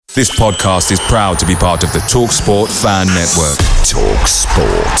This podcast is proud to be part of the TalkSport Fan Network.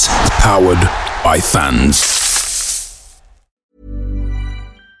 TalkSport. Powered by fans.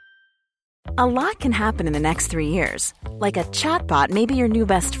 A lot can happen in the next 3 years. Like a chatbot may be your new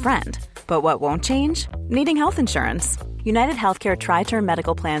best friend. But what won't change? Needing health insurance. United Healthcare Tri-Term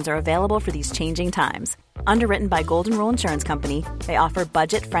Medical Plans are available for these changing times. Underwritten by Golden Rule Insurance Company, they offer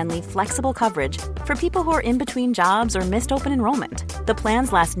budget-friendly, flexible coverage for people who are in between jobs or missed open enrollment. The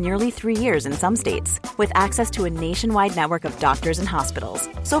plans last nearly 3 years in some states, with access to a nationwide network of doctors and hospitals.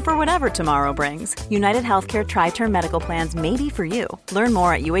 So for whatever tomorrow brings, United Healthcare Tri-Term Medical Plans may be for you. Learn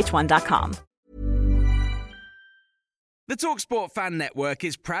more at uh1.com. The TalkSport Fan Network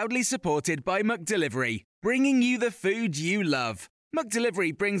is proudly supported by McDelivery, bringing you the food you love.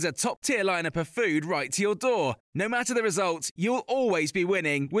 McDelivery brings a top-tier lineup of food right to your door. No matter the result, you'll always be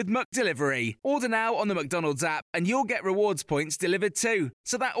winning with McDelivery. Order now on the McDonald's app and you'll get rewards points delivered too.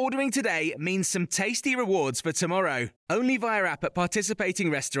 So that ordering today means some tasty rewards for tomorrow. Only via app at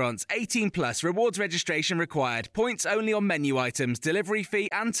participating restaurants. 18 plus. Rewards registration required. Points only on menu items. Delivery fee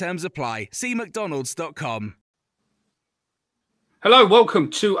and terms apply. See mcdonalds.com. Hello,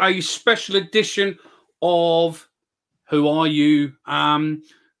 welcome to a special edition of Who Are You?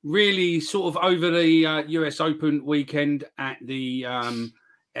 Really sort of over the US Open weekend at the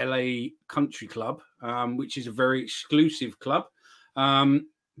LA Country Club, which is a very exclusive club,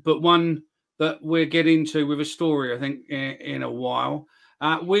 but one that we'll get into with a story, I think, in a while.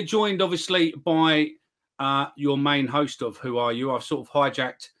 We're joined, obviously, by your main host of Who Are You? I've sort of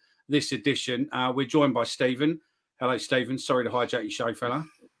hijacked this edition. We're joined by Stephen. Hello, Stephen. Sorry to hijack your show, fella.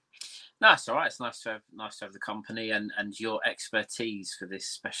 No, it's all right. It's nice to have the company and your expertise for this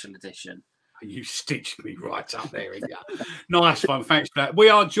special edition. You stitched me right up there, yeah. Nice one. Thanks for that. We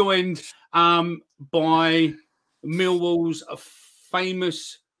are joined by Millwall's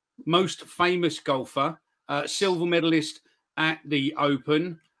most famous golfer, silver medalist at the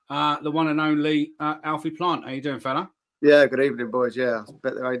Open, the one and only Alfie Plant. How you doing, fella? Yeah, good evening, boys. Yeah, I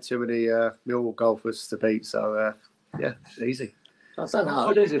bet there ain't too many Millwall golfers to beat, so yeah, easy. I don't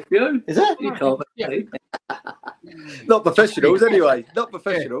know. There's a few. Is it? You can't beat. Not professionals, anyway. Not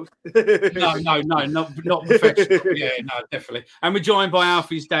professionals. No, not professional. Yeah, no, definitely. And we're joined by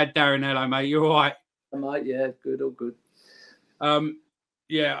Alfie's dad, Darren. Hello, mate. You all right? Mate, yeah, good, all good.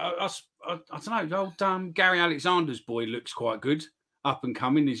 Yeah, I don't know. Old Gary Alexander's boy looks quite good. Up and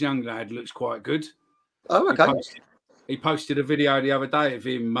coming. His young lad looks quite good. Oh, okay. He posted a video the other day of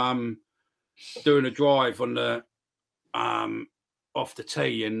him doing a drive on the off the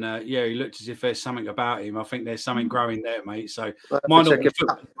tee, and yeah, he looked as if there's something about him. I think there's something growing there, mate. So might not be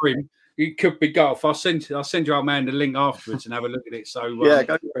football for him. It could be golf. I'll send your old man the link afterwards and have a look at it. So yeah,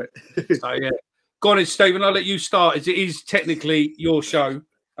 go for it. So yeah, go on, Stephen. I'll let you start. As it is technically your show,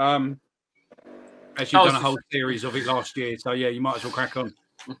 as you've done a whole series of it last year. So yeah, you might as well crack on.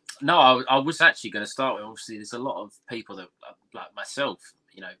 No, I was actually going to start with, obviously, there's a lot of people that, like myself,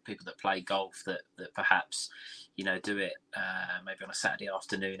 people that play golf that perhaps, do it maybe on a Saturday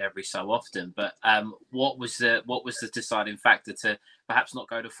afternoon every so often. But what was the deciding factor to perhaps not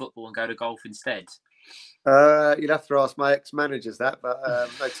go to football and go to golf instead? You'd have to ask my ex-managers that, but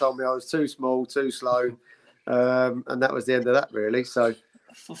they told me I was too small, too slow, and that was the end of that, really. So,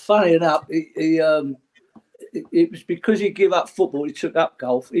 funny enough, it was because he gave up football, he took up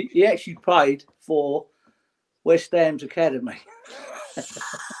golf. He actually played for West Ham's academy.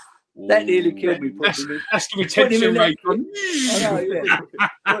 That nearly killed me. That's the retention rate.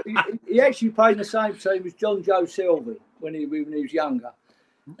 He actually played in the same team as John Joe Sylvie when he was younger.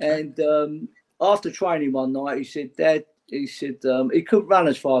 And after training one night, he said, Dad, he couldn't run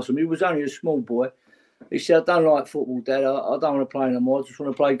as fast as me. He was only a small boy. He said, I don't like football, Dad. I don't want to play no more. I just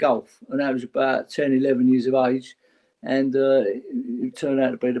want to play golf. And that was about 10, 11 years of age. And it turned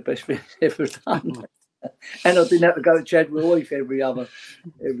out to be the best thing ever done. And I didn't have to go to Chadwell Heath every other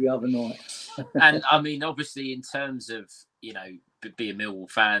night. And I mean, obviously, in terms of, being Millwall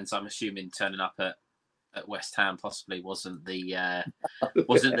fans, I'm assuming turning up at West Ham possibly wasn't the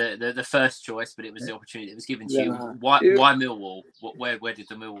first choice, but it was the opportunity that was given to you. Why Millwall? Where did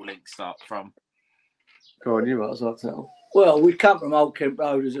the Millwall link start from? Go on, you might as well tell. Well, we come from Old Kent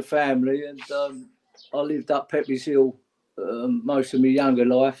Road as a family, and I lived up Pepys Hill most of my younger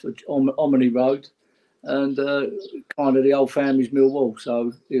life, on Omni Road, and kind of the old family's Millwall.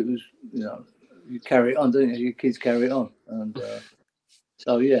 So it was, you carry it on, don't you? Your kids carry it on, and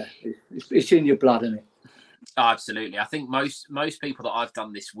so yeah, it's in your blood, isn't it? Oh, absolutely. I think most people that I've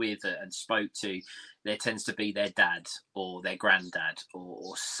done this with and spoke to, there tends to be their dad or their granddad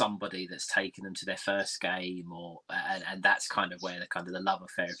or somebody that's taken them to their first game, and that's kind of where the love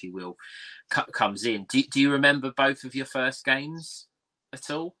affair, if you will, comes in. Do you remember both of your first games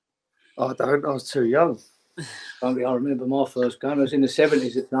at all? I don't. I was too young. I remember my first game. I was in the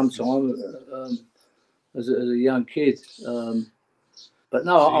 70s at some time as a young kid. But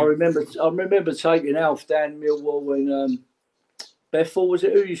no, I remember taking Alf down Millwall and Bethel, was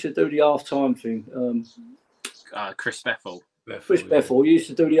it? Who used to do the half-time thing? Chris Bethel. Chris Bethel used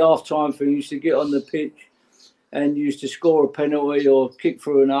to do the half-time thing. He used to get on the pitch and used to score a penalty or kick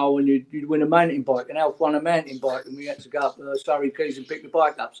through an hole, and you'd win a mountain bike. And Alf won a mountain bike, and we had to go up Surrey Quays and pick the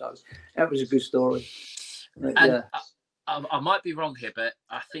bike up. So that was a good story. And I might be wrong here, but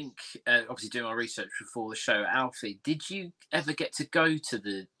I think, obviously doing my research before the show, Alfie, did you ever get to go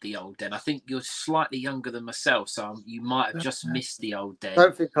to the old den? I think you're slightly younger than myself, so you might have just missed the old den. I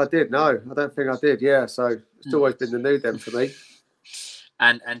don't think I did, no. I don't think I did, yeah. So it's always been the new den for me.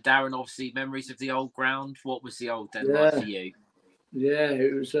 And Darren, obviously, memories of the old ground. What was the old den like for you? Yeah,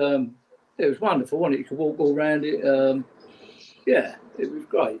 it was wonderful, wasn't it? You could walk all around it. Yeah, it was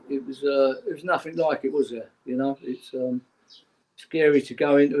great. It was nothing like it, was there? You know, it's scary to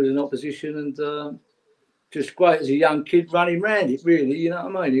go into as an opposition, and just great as a young kid running around it. Really, you know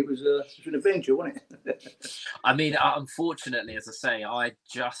what I mean? It was an adventure, wasn't it? I mean, unfortunately, as I say, I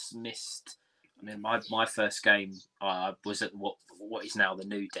just missed. I mean, my first game was at what is now the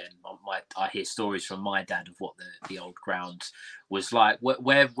new den. I hear stories from my dad of what the old ground was like.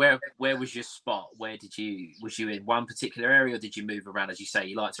 Where was your spot? Was you in one particular area, or did you move around? As you say,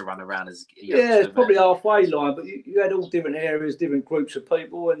 you like to run around as a youngster. Yeah, it's probably halfway line, but you had all different areas, different groups of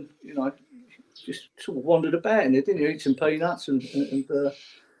people, and you know, just sort of wandered about in it, didn't you? Eat some peanuts and you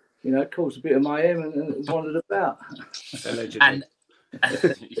know, caused a bit of mayhem and wandered about. Allegedly.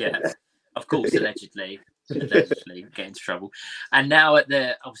 Yeah. Of course, allegedly get into trouble. And now I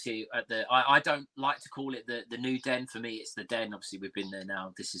don't like to call it the new den. For me, it's the den. Obviously, we've been there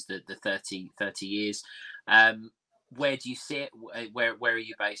now. This is the 30 years. Where do you sit? Where are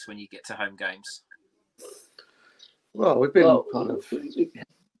you based when you get to home games? Well, we've been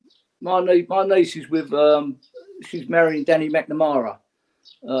my niece is with she's marrying Danny McNamara.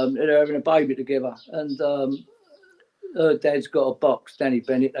 They're having a baby together, and her dad's got a box, Danny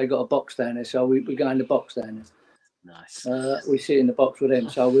Bennett. They got a box down there, so we go in the box down there. Nice. We sit in the box with them,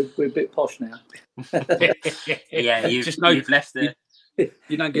 so we're a bit posh now. Yeah, you've left the.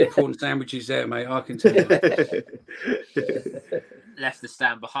 You don't get prawn sandwiches there, mate. I can tell you. Left the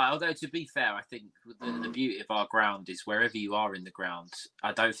stand behind. Although, to be fair, I think the beauty of our ground is wherever you are in the ground,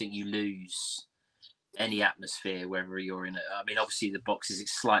 I don't think you lose any atmosphere, whether you're in it. I mean, obviously the box is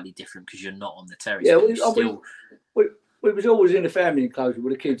slightly different because you're not on the terrace. Yeah, we was always in the family enclosure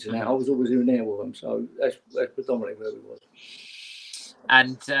with the kids and that. I was always in there with them, so that's predominantly where we was.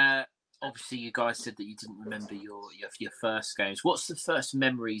 And obviously, you guys said that you didn't remember your first games. What's the first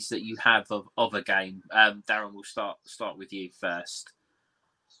memories that you have of a game? Darren, we'll start with you first.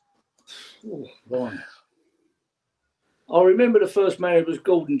 Oh, right. I remember the first memory was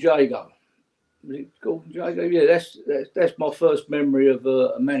Gordon Jago. Was it Gordon Jago? Yeah, that's my first memory of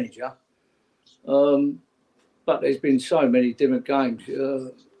a manager. But there's been so many different games.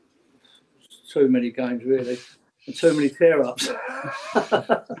 Too many games, really. And too many tear-ups.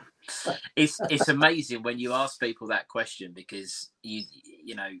 It's amazing when you ask people that question, because you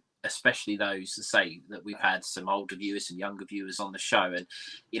know, especially those to say that we've had some older viewers and younger viewers on the show, and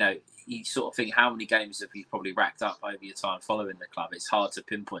you know, you sort of think, how many games have you probably racked up over your time following the club? It's hard to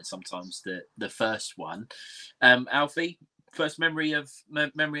pinpoint sometimes the first one. Alfie, first memory of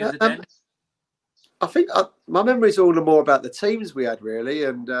the den? I think my memories are all the more about the teams we had, really,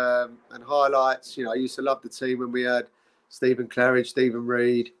 and highlights. You know, I used to love the team when we had Stephen Claridge, Stephen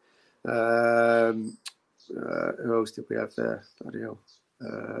Reid. Who else did we have there? Bloody hell.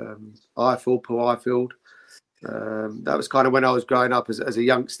 Paul Ifield. That was kind of when I was growing up as a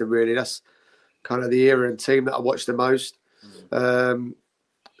youngster, really. That's kind of the era and team that I watched the most.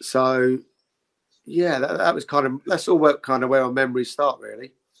 So, yeah, that was kind of, that's all kind of where our memories start,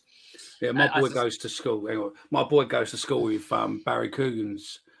 really. Yeah, my boy goes to school. Anyway, my boy goes to school with Barry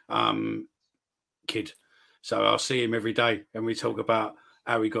Coogan's kid. So I'll see him every day, and we talk about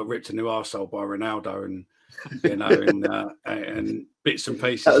how he got ripped a new arsehole by Ronaldo, and you know, and bits and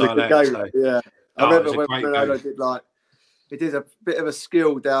pieces like that. So, yeah, I remember when Ronaldo did a bit of a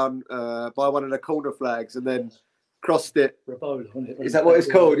skill down by one of the corner flags, and then crossed it. Is that what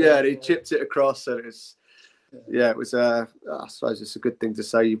it's called? Yeah, and he chipped it across, and it was I suppose it's a good thing to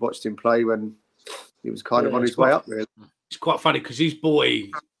say you watched him play when he was kind of on his way up, really. It's quite funny because his boy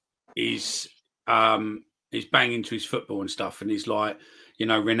is banging into his football and stuff, and he's like,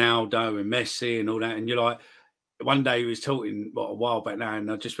 Ronaldo and Messi and all that, and you're like, one day he was talking a while back now,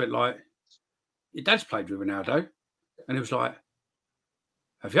 and I just went like, your dad's played with Ronaldo, and he was like,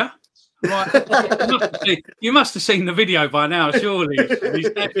 have you? Like, you must have seen the video by now, surely. His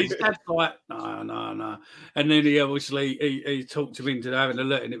dad's like, no. And then he obviously he talked him into having a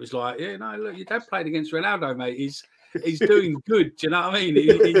look, and it was like, yeah, no, look, your dad played against Ronaldo, mate. He's doing good. Do you know what I mean?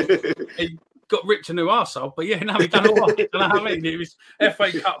 He got ripped a new arsehole, but yeah, no, he done all right. Do you know what I mean? It was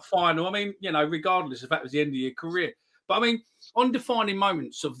FA Cup final. I mean, regardless if that was the end of your career. But I mean, on defining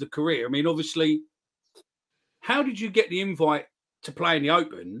moments of the career, I mean, obviously, how did you get the invite to play in the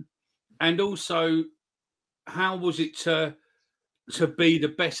Open? And also, how was it to be the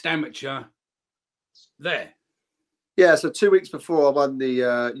best amateur there? Yeah, so 2 weeks before I won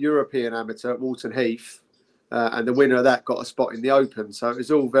the European Amateur at Walton Heath, and the winner of that got a spot in the Open. So it was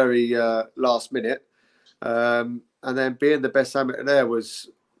all very last minute. And then being the best amateur there was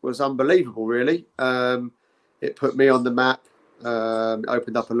unbelievable, really. It put me on the map,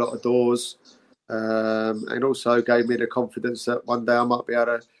 opened up a lot of doors, and also gave me the confidence that one day I might be able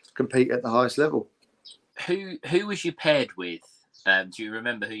to compete at the highest level. Who was you paired with? Do you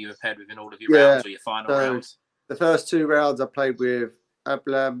remember who you were paired with in all of your rounds or your final rounds? The first 2 rounds I played with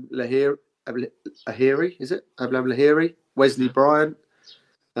Ablam Lahiri, is it? Ablam Lahiri, Wesley Bryant.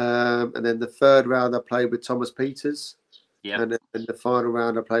 And then the third round I played with Thomas Peters. Yeah. And then in the final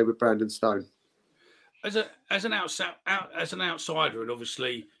round I played with Brandon Stone. As an outsider, and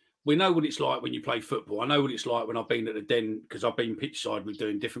obviously we know what it's like when you play football. I know what it's like when I've been at the Den, because I've been pitch side with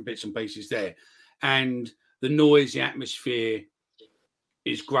doing different bits and pieces there. And the noise, the atmosphere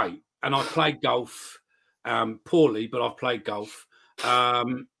is great. And I've played golf poorly, but I've played golf.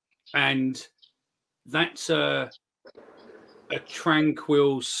 And that's a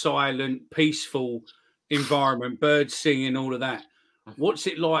tranquil, silent, peaceful environment, birds singing, all of that. What's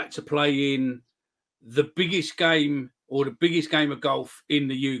it like to play in the biggest game or the biggest game of golf in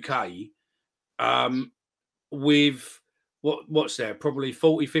the UK with what's there? Probably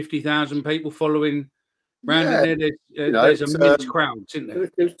 40, 50,000 people following round in there. There's a immense crowd, isn't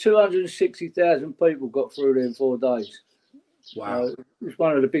there? There's 260,000 people got through there in 4 days. Wow. It's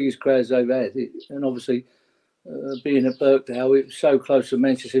one of the biggest crowds they've had. And obviously, being at Birkdale, it was so close to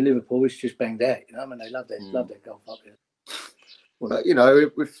Manchester and Liverpool, it's just banged out. I mean, they love that golf up there. But,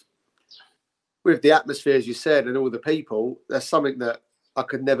 with the atmosphere, as you said, and all the people, that's something that I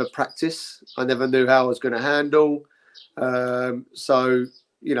could never practice. I never knew how I was going to handle. So,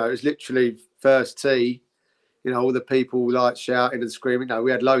 it was literally first tee, all the people like shouting and screaming.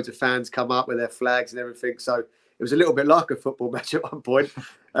 We had loads of fans come up with their flags and everything. So it was a little bit like a football match at one point.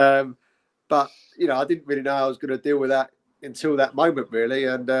 But, I didn't really know how I was going to deal with that until that moment, really.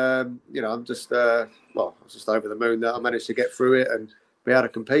 And, I'm just, I was just over the moon that I managed to get through it and be able to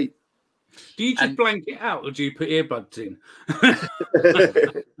compete. Do you just blank it out, or do you put earbuds in?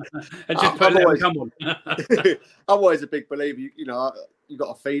 And just come on. I'm always a big believer. You've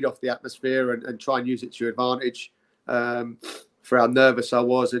got to feed off the atmosphere and try and use it to your advantage. For how nervous I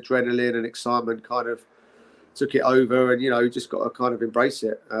was, adrenaline and excitement kind of took it over, and you just got to kind of embrace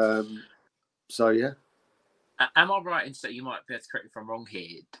it. So yeah. Am I right in saying, you might be able to correct me if I'm wrong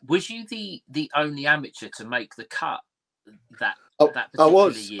here, was you the only amateur to make the cut that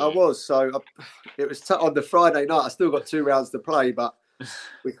particular year? I was. So it was on the Friday night. I still got 2 rounds to play, but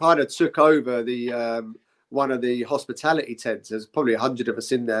we kind of took over the one of the hospitality tents. There's probably 100 of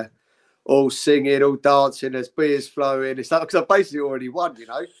us in there, all singing, all dancing. There's beers flowing. It's like, because I basically already won,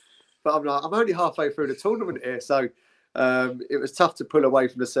 But I'm like, I'm only halfway through the tournament here, so it was tough to pull away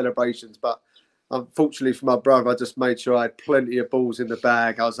from the celebrations. But unfortunately for my brother, I just made sure I had plenty of balls in the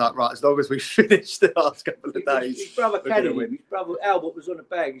bag. I was like, right, as long as we finish the last couple of days. His brother caddied him. His brother Albert was on the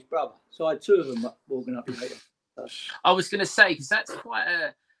bag, his brother. So I had 2 of them walking up later. I was going to say, because that's quite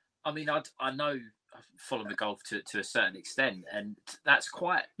a... I mean, I know I follow the golf to a certain extent, and that's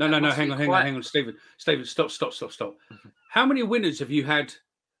quite... No, hang on, Stephen. Stephen, stop. How many winners have you had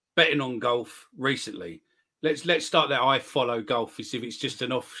betting on golf recently? Let's start there. I follow golf as if it's just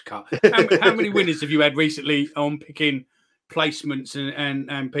an off cut. How many winners have you had recently on picking placements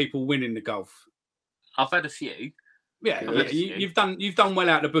and people winning the golf? I've had a few. Yeah. You've done well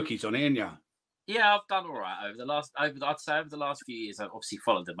out of the bookies on it, haven't you? Yeah, I've done all right over the last few years. I've obviously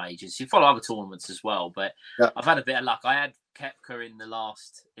followed the majors. You follow other tournaments as well, but I've had a bit of luck. I had Koepka in the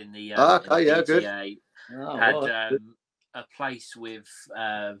PGA. Had a place with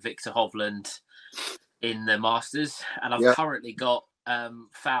Victor Hovland in the Masters, and I've currently got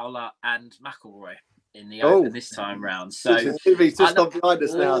Fowler and McIlroy in the Open this time round. So he's just on behind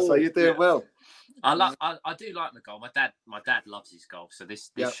us now, so you're doing well. I do like my golf. My dad loves his golf, so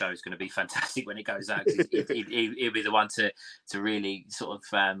this show is going to be fantastic when it goes out. He'll be the one to really sort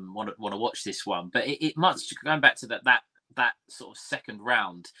of want to watch this one. But it must, going back to that sort of second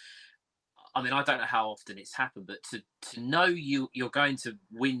round. I mean, I don't know how often it's happened, but to know you're going to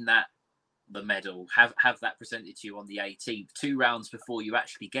win the medal, have that presented to you on the 18th, 2 rounds before you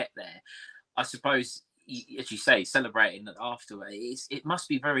actually get there. I suppose, as you say, celebrating afterwards, it must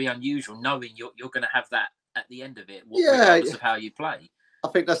be very unusual knowing you're going to have that at the end of it, regardless of how you play. I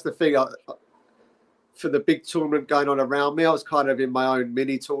think that's the thing. For the big tournament going on around me, I was kind of in my own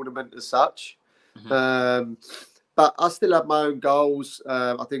mini tournament as such. Mm-hmm. But I still have my own goals.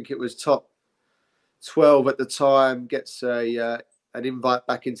 I think it was top 12 at the time, gets an invite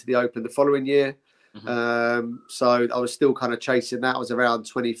back into the Open the following year. Mm-hmm. So I was still kind of chasing that. I was around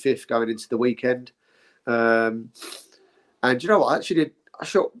 25th going into the weekend. And you know what? I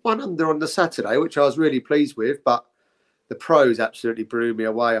shot 1 under on the Saturday, which I was really pleased with, but the pros absolutely blew me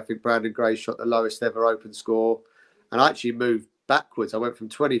away. I think Brandon Gray shot the lowest ever Open score, and I actually moved backwards. I went from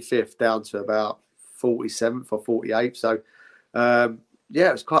 25th down to about 47th or 48th. So, it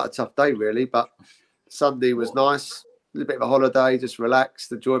was quite a tough day, really, but Sunday was nice. A little bit of a holiday, just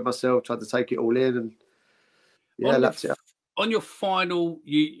relaxed, enjoyed myself, tried to take it all in, and that's it. On your final,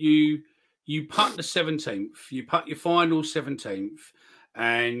 you putt the 17th, you putt your final 17th,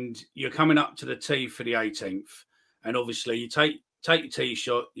 and you're coming up to the tee for the 18th, and obviously you take your tee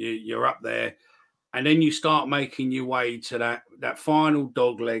shot, you're up there, and then you start making your way to that final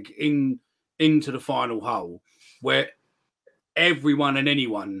dog leg into the final hole, where everyone and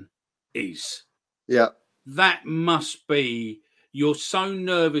anyone is. Yeah. That must be, you're so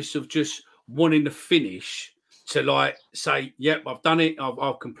nervous of just wanting to finish to say, yep, I've done it.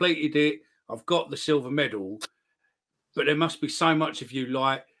 I've completed it. I've got the silver medal. But there must be so much of you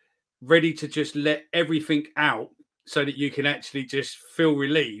ready to just let everything out so that you can actually just feel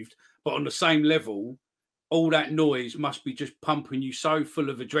relieved. But on the same level, all that noise must be just pumping you so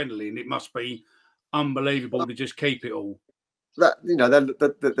full of adrenaline. It must be unbelievable to just keep it all. That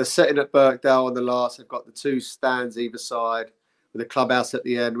the setting at Birkdale on the last, I've got the 2 stands either side with a clubhouse at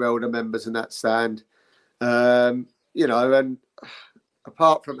the end where all the members in that stand. And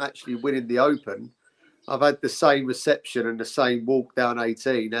apart from actually winning the Open, I've had the same reception and the same walk down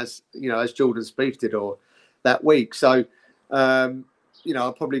 18 as Jordan Spieth did or that week. So I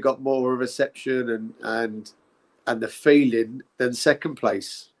probably got more of a reception and the feeling than second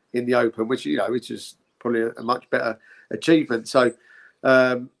place in the Open, which is probably a much better achievement. So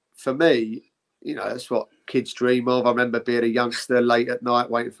for me, that's what kids dream of. I remember being a youngster late at night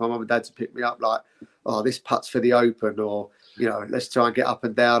waiting for my mum and dad to pick me up, this putt's for the Open, or let's try and get up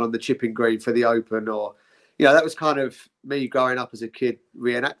and down on the chipping green for the Open, or that was kind of me growing up as a kid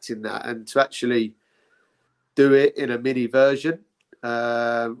reenacting that, and to actually do it in a mini version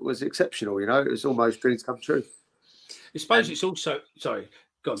was exceptional. It was almost dreams come true. I suppose it's also sorry.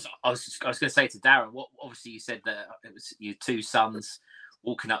 God. I was going to say to Darren, obviously you said that it was your 2 sons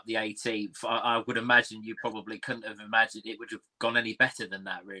walking up the 18th. I would imagine you probably couldn't have imagined it would have gone any better than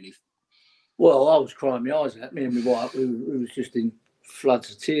that, really. Well, I was crying my eyes out. Me and my wife, we was just in floods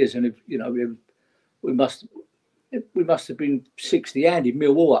of tears, and we must have been 60 hand in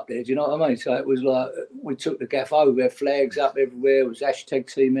Millwall up there. Do you know what I mean? So it was we took the gaff over, we had flags up everywhere. It was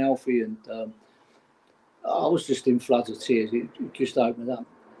 #Team Alfie, and I was just in floods of tears. It just opened up.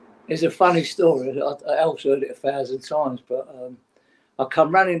 It's a funny story. I also heard it 1,000 times, but I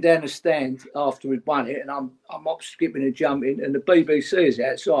come running down the stand after we'd won it, and I'm up skipping and jumping, and the BBC is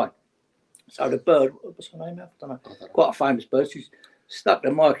outside. So the bird, what's her name? I don't know. Quite a famous bird. She stuck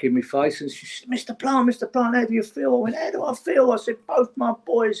the mic in my face, and she said, Mr. Plant, how do you feel? I went, how do I feel? I said, both my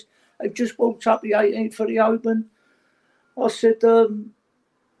boys had just walked up the 18th for the Open. I said,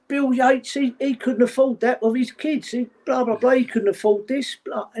 Bill Yates, he couldn't afford that with his kids. He couldn't afford this.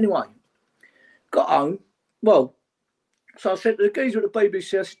 Anyway, got home. Well, so I said to the geezer at the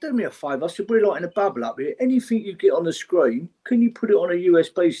BBC, I said, do me a favour. I said, we're in a bubble up here. Anything you get on the screen, can you put it on a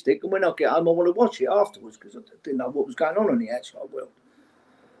USB stick? And when I get home, I want to watch it afterwards, because I didn't know what was going on the outside world.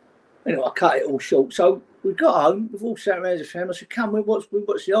 Anyway, I cut it all short. So we got home. We've all sat around as a family. I said, come, we watch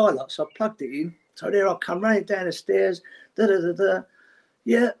the highlights. So I plugged it in. So there I come running down the stairs.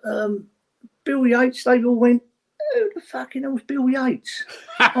 Yeah, Bill Yates, they all went, who the fucking hell's Bill Yates?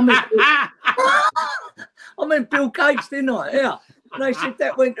 I meant Bill Gates, didn't I? Yeah. And they said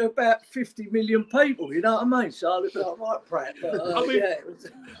that went to about 50 million people, you know what I mean? So I looked like, right, Pratt. But,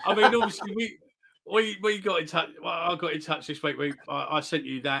 obviously, we got in touch. Well, I got in touch this week. I sent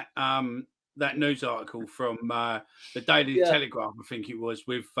you that that news article from the Daily Telegraph, I think it was,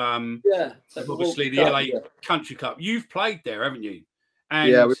 with obviously the LA Country Club. You've played there, haven't you?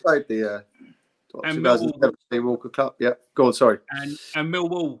 And, we played the 2017 Walker Cup. Yeah, go on, sorry. And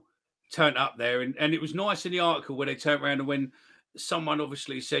Millwall turned up there, and it was nice in the article where they turned around and when someone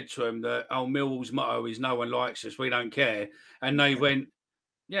obviously said to him that, Millwall's motto is no one likes us, we don't care. And they went,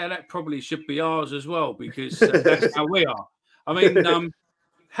 yeah, that probably should be ours as well, because that's how we are. I mean,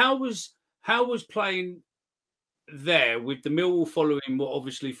 how was playing there with the Millwall following what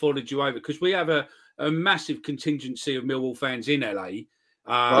obviously followed you over? Because we have a massive contingency of Millwall fans in LA.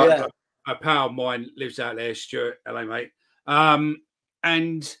 A pal of mine lives out there, Stuart, LA mate.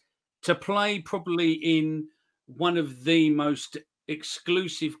 And to play probably in one of the most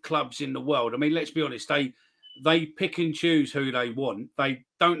exclusive clubs in the world. I mean, let's be honest, they pick and choose who they want. They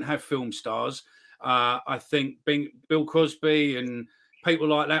don't have film stars. I think Bill Cosby and people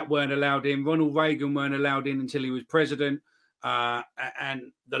like that weren't allowed in. Ronald Reagan weren't allowed in until he was president,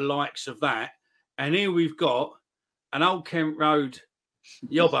 and the likes of that. And here we've got an Old Kent Road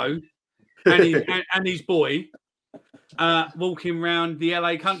yobbo and his boy walking around the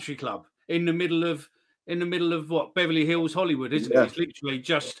LA Country Club in the middle of what, Beverly Hills, Hollywood, isn't it? It's literally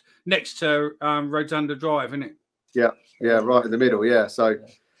just next to Rotunda Drive, isn't it? Yeah, right in the middle. Yeah, so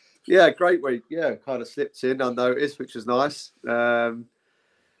great week. Yeah, kind of slipped in unnoticed, which was nice.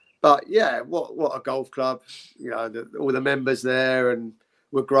 But yeah, what a golf club. You know, all the members there and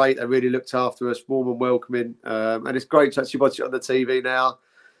were great. They really looked after us, warm and welcoming. And it's great to actually watch it on the TV now.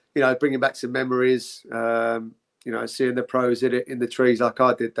 You know, bringing back some memories. You know, seeing the pros in the trees like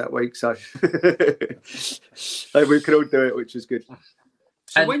I did that week. So we could all do it, which is good.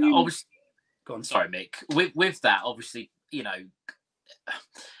 So when you go on, sorry, Mick. With that, obviously, you know,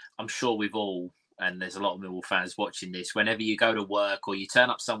 I'm sure we've all, and there's a lot of Millwall fans watching this, whenever you go to work or you turn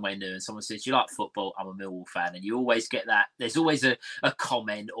up somewhere new and someone says, you like football? I'm a Millwall fan. And you always get that. There's always a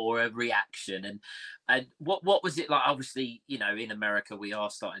comment or a reaction. And what was it like? Obviously, you know, in America, we are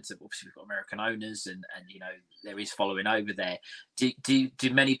starting to, obviously we've got American owners and you know, there is following over there. Do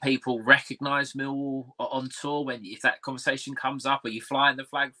many people recognise Millwall on tour if that conversation comes up? Are you flying the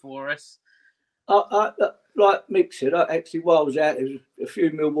flag for us? Like Mick said, actually, while I was out, there was a few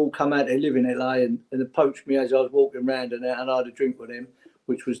Millwall come out there, live in LA, and approached me as I was walking around and I had a drink with them,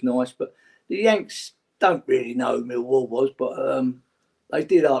 which was nice. But the Yanks don't really know who Millwall was, but they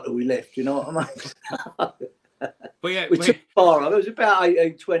did after we left, you know what I mean? We took far. There was about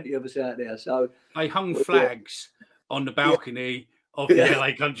 18-20 of us out there. So they hung flags on the balcony of the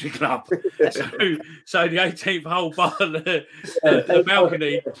LA Country Club. So the 18th hole bar, the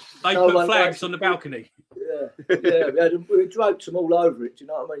balcony, they put flags on the balcony. We draped them all over it. Do you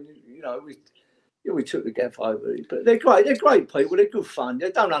know what I mean? You know, we took the gaff over it. But they're great. They're great people. They're good fun.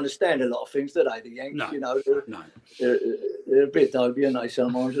 They don't understand a lot of things, do they? The Yanks, no, you know, they're a bit dopey, aren't they?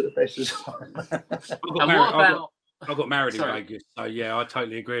 Sometimes at the best of times. I got married in Vegas, so yeah, I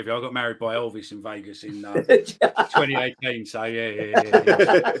totally agree with you. I got married by Elvis in Vegas in 2018, so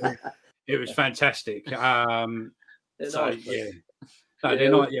yeah. It was fantastic. They're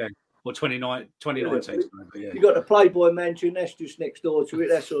not, or 2019. You got the Playboy Mansion. That's just next door to it.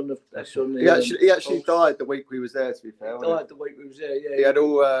 That's on the. He actually died the week we was there. To be fair, died the week we was there. Yeah, he had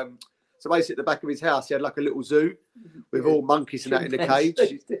all. So basically, at the back of his house, he had like a little zoo with all monkeys and that in the cage.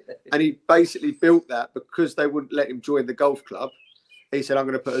 And he basically built that because they wouldn't let him join the golf club. He said, I'm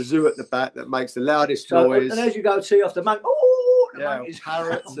going to put a zoo at the back that makes the loudest noise. And as you go see off the monkey, monkeys,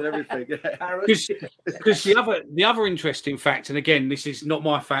 parrots and everything. Because the other interesting fact, and again, this is not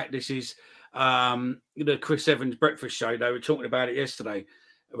my fact, this is the Chris Evans breakfast show. They were talking about it yesterday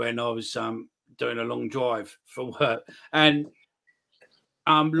when I was doing a long drive for work. And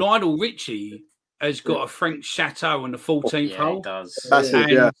Lionel Richie has got a French chateau on the 14th hole. He does.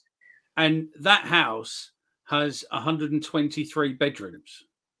 Massive, and that house has 123 bedrooms.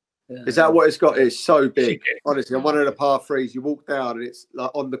 Yeah. Is that what it's got? It's so big. Honestly, on one of the par threes, you walk down and it's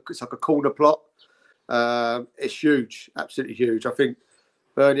like it's like a corner plot. It's huge, absolutely huge. I think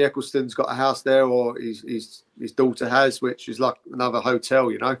Bernie Ecclestone's got a house there, or his daughter has, which is like another hotel,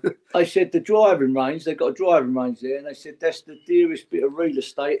 you know. I said the driving range, they've got a driving range there, and they said that's the dearest bit of real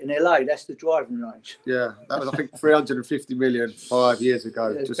estate in LA. That's the driving range. Yeah, that was, I think, 350 million 5 years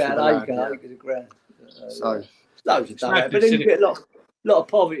ago. Yeah, just about acres of ground. So loads of that. But then you get a lot of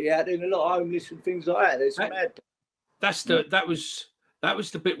poverty out there and a lot of homeless and things like that. There's mad. That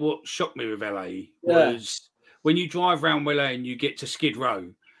was the bit what shocked me with LA was when you drive around LA and you get to Skid Row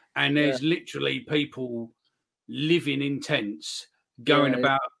and there's literally people living in tents going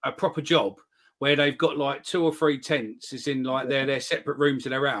about a proper job where they've got like 2 or 3 tents, is in like their separate rooms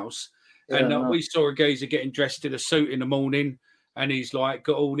in their house, And we saw a geezer getting dressed in a suit in the morning, and he's like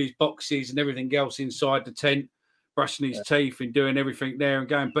got all these boxes and everything else inside the tent, brushing his teeth and doing everything there and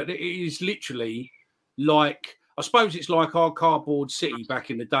going. But it is literally like, I suppose it's like our cardboard city back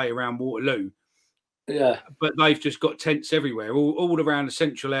in the day around Waterloo. Yeah. But they've just got tents everywhere, all around the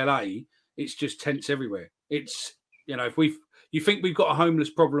central LA. It's just tents everywhere. It's, you know, if you think we've got a homeless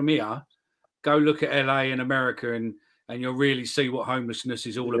problem here, go look at LA and America, and you'll really see what homelessness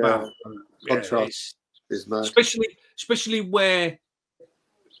is all about. Contrast is mad. Especially where,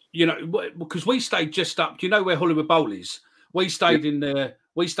 you know, because we stayed just up. Do you know where Hollywood Bowl is? We stayed in the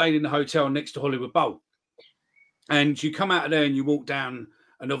hotel next to Hollywood Bowl, and you come out of there and you walk down,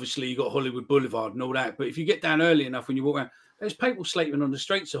 and obviously you got Hollywood Boulevard and all that. But if you get down early enough, when you walk around, there's people sleeping on the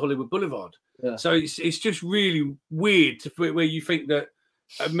streets of Hollywood Boulevard. Yeah. So it's just really weird where you think that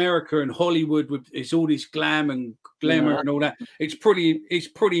America and Hollywood is all this glamour and all that. It's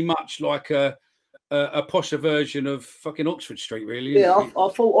pretty much like a posher version of fucking Oxford Street, really. Yeah, I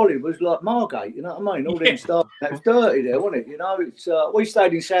thought Hollywood was like Margate. You know what I mean? All them stuff. It was dirty there, wasn't it? You know, it's we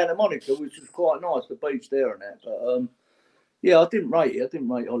stayed in Santa Monica, which was quite nice, the beach there and that. But yeah, I didn't rate it. I didn't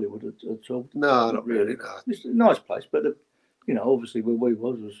rate Hollywood at all. No, not really. No. It's a nice place, but you know, obviously where we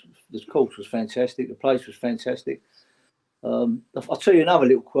was the course was fantastic. The place was fantastic. I'll tell you another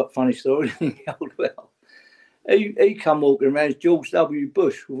little quite funny story. He come walking around as George W.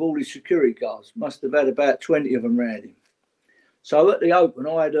 Bush with all his security guards. Must have had about 20 of them around him. So at the Open,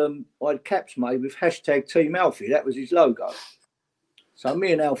 I had caps made with hashtag Team Alfie. That was his logo. So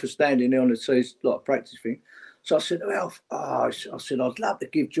me and Alf are standing there on the tee, like a practice thing. So I said to Alf, I said, I'd love to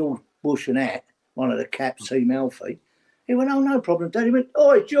give George Bush an hat, one of the caps, Team Alfie. He went, oh, no problem, Dad. He went,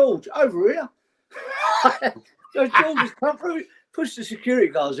 oi, George, over here. So George has come through, pushed the security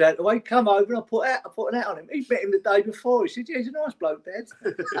guards out the way, come over, and I put an hat on him. He met him the day before. He said, yeah, he's a nice bloke, Dad.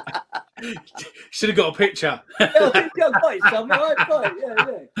 Should have got a picture. Yeah.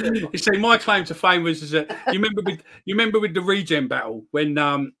 You see, my claim to fame was that you remember with the Regen battle when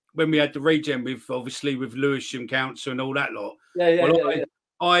we had the Regen with Lewisham Council and all that lot.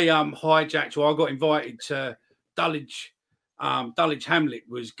 I hijacked, or I got invited to Dulwich. Dulwich Hamlet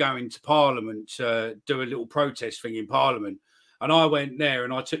was going to Parliament to do a little protest thing in Parliament, and I went there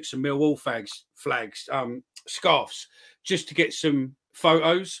and I took some Millwall flags, scarves, just to get some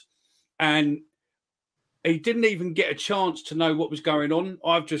photos. And he didn't even get a chance to know what was going on.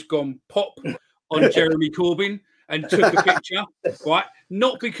 I've just gone pop on Jeremy Corbyn and took a picture, right?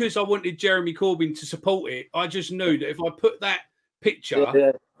 Not because I wanted Jeremy Corbyn to support it. I just knew that if I put that picture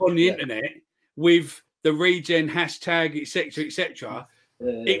on the internet with the Regen hashtag, etc.,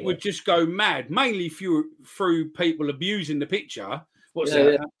 it would just go mad, mainly through people abusing the picture. What's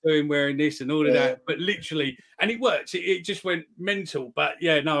that doing wearing this and all of that? But literally, and it worked. It just went mental. But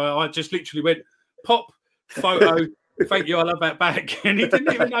I just literally went pop photo. Thank you, I love that back. And he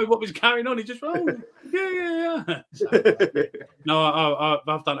didn't even know what was going on. He just went, yeah. So,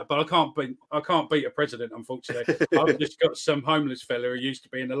 I've done it, but I can't beat a president, unfortunately. I've just got some homeless fella who used to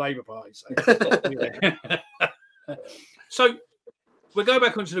be in the Labour Party. So we'll go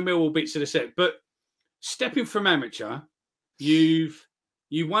back onto the Millwall bits of the set. But stepping from amateur, you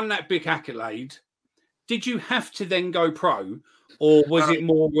won that big accolade. Did you have to then go pro, or was it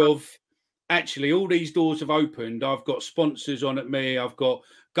more of, actually, all these doors have opened. I've got sponsors on at me. I've got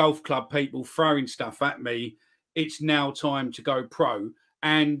golf club people throwing stuff at me. It's now time to go pro.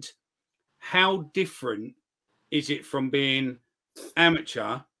 And how different is it from being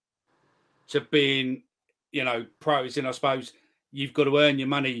amateur to being, pros? And I suppose you've got to earn your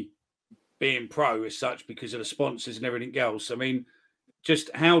money being pro as such because of the sponsors and everything else. I mean, just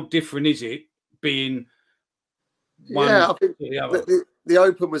how different is it being one I think to the other? The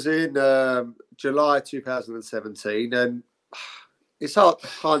Open was in July 2017, and it's hard.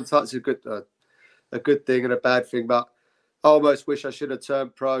 Hindsight's a good thing and a bad thing, but I almost wish I should have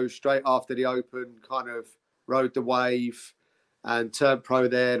turned pro straight after the Open. Kind of rode the wave and turned pro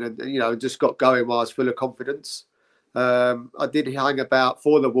then, and just got going while I was full of confidence. I did hang about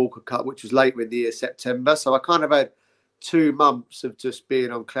for the Walker Cup, which was later in the year, September. So I kind of had 2 months of just being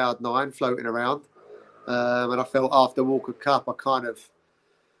on cloud 9, floating around. And I felt after Walker Cup, I kind of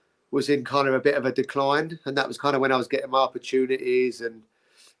was in kind of a bit of a decline. And that was kind of when I was getting my opportunities. And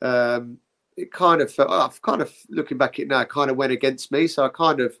it kind of felt, kind of looking back at it now, kind of went against me. So I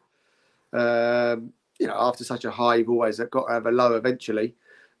kind of, after such a high, you've always got to have a low eventually.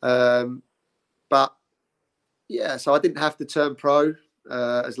 But yeah, so I didn't have to turn pro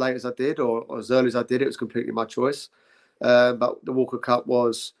as late as I did or as early as I did. It was completely my choice. But the Walker Cup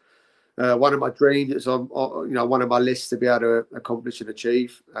was one of my dreams. It's on one of my lists to be able to accomplish and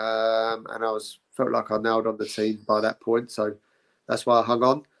achieve. And I felt like I nailed on the team by that point. So that's why I hung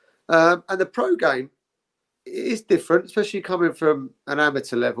on. And the pro game is different, especially coming from an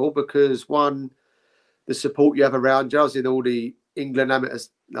amateur level, because one, the support you have around you. I was in all the England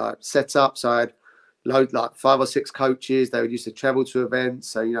amateurs setups. I had like 5 or 6 coaches. They would used to travel to events,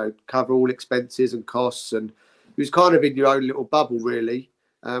 so cover all expenses and costs, and it was kind of in your own little bubble, really.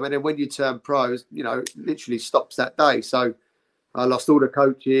 And then when you turn pros, literally stops that day. So I lost all the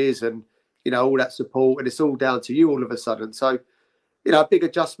coaches and all that support, and it's all down to you all of a sudden. So a big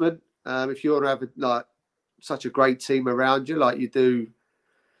adjustment. If you want to have such a great team around you like you do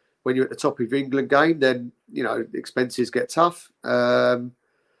when you're at the top of your England game, then expenses get tough.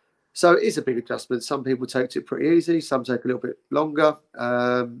 So it is a big adjustment. Some people take it pretty easy, some take a little bit longer.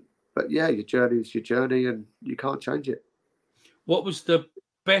 But yeah, your journey is your journey, and you can't change it. What was the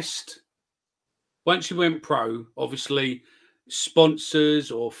best once you went pro? Obviously,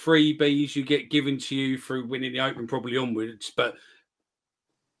 sponsors or freebies you get given to you through winning the Open, probably onwards, but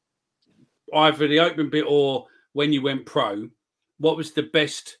either the Open bit or when you went pro, what was the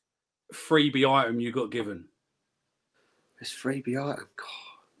best freebie item you got given? Best freebie item? God.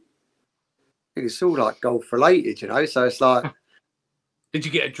 I think it's all like golf related, so it's like... Did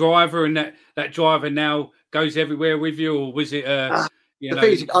you get a driver and that driver now goes everywhere with you, or was it the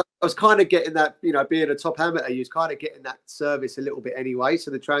thing is, I was kind of getting that, being a top amateur, you was kind of getting that service a little bit anyway, so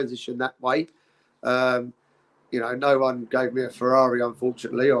the transition that way. No one gave me a Ferrari,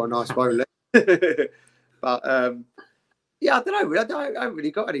 unfortunately, or a nice Rolex. But yeah, I don't know. I haven't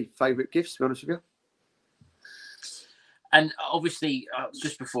really got any favourite gifts, to be honest with you. And obviously,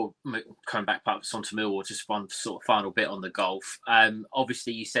 just before coming back perhaps onto Millwall, just one sort of final bit on the golf.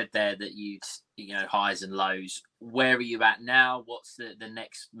 Obviously, you said there that you'd highs and lows. Where are you at now? What's the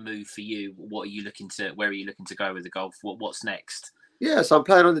next move for you? Where are you looking to go with the golf? What's next? Yeah, so I'm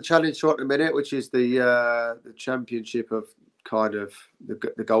playing on the Challenge Tour at the minute, which is the championship of kind of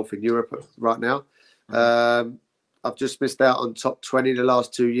the golf in Europe right now. Mm-hmm. I've just missed out on top 20 the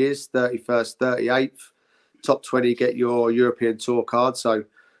last 2 years, 31st, 38th. Top 20 get your European Tour card, so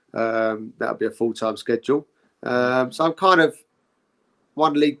that'll be a full-time schedule. So I'm kind of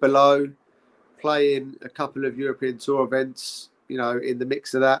one league below, playing a couple of European Tour events, in the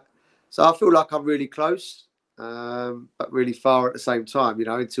mix of that. So I feel like I'm really close, but really far at the same time,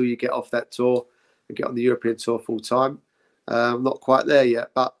 until you get off that tour and get on the European Tour full-time. I'm not quite there yet,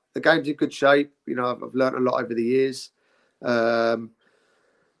 but the game's in good shape. I've learned a lot over the years.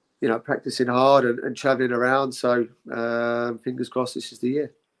 Practicing hard and travelling around. So fingers crossed this is the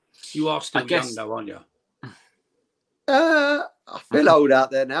year. You are still young though, aren't you? I feel old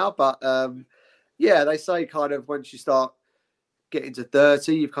out there now, but yeah, they say kind of once you start getting to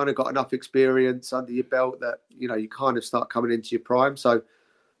 30, you've kind of got enough experience under your belt that, you kind of start coming into your prime. So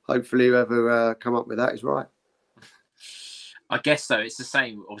hopefully whoever come up with that is right. I guess so. It's the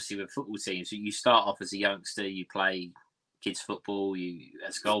same, obviously, with football teams. You start off as a youngster, you play kids football,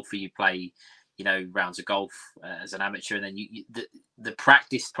 as a golfer you play rounds of golf as an amateur, and then the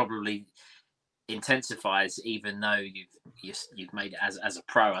practice probably intensifies, even though you've made it as a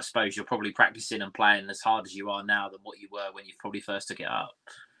pro. I suppose you're probably practicing and playing as hard as you are now than what you were when you probably first took it up.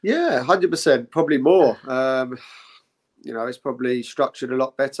 Yeah, 100%, probably more. It's probably structured a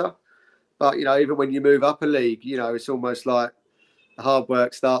lot better, but even when you move up a league, it's almost like hard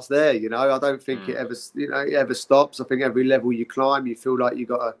work starts there. I don't think it ever stops. I think every level you climb, you feel like you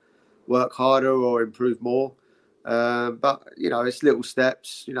got to work harder or improve more. But it's little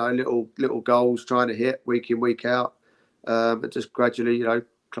steps, little goals trying to hit week in, week out, and just gradually,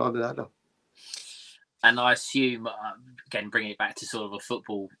 climb the ladder. And I assume, again, bringing it back to sort of a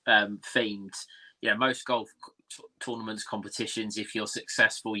football themed, most golf tournaments, competitions, if you're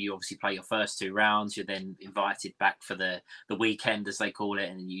successful, you obviously play your first 2 rounds. You're then invited back for the weekend, as they call it,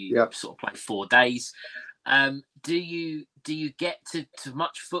 and you sort of play 4 days. Do you get to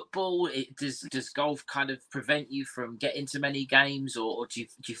much football? Does golf kind of prevent you from getting to many games, or do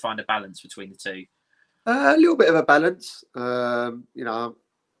you find a balance between the two? A little bit of a balance. I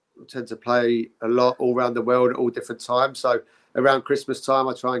tend to play a lot all around the world at all different times. So around Christmas time,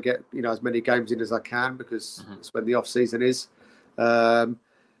 I try and get as many games in as I can, because it's when the off season is. And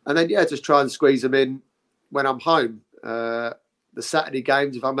then just try and squeeze them in when I'm home. The Saturday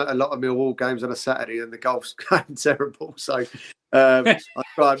games, if I'm at a lot of Millwall games on a Saturday, then the golf's going terrible. So I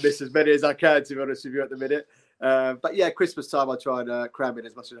try and miss as many as I can, to be honest with you, at the minute. But yeah, Christmas time, I try and cram in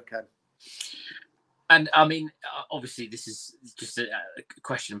as much as I can. And I mean, obviously, this is just a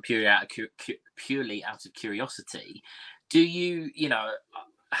question purely out of curiosity. Do you,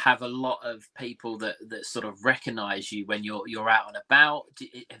 have a lot of people that sort of recognise you when you're out and about? Do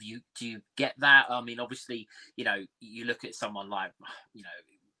you get that? I mean, obviously, you know, you look at someone like, you know,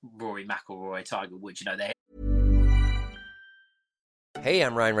 Rory McIlroy, Tiger Woods, you know, they. Hey,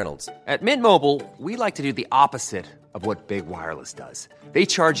 I'm Ryan Reynolds. At Mint Mobile, we like to do the opposite of what Big Wireless does. They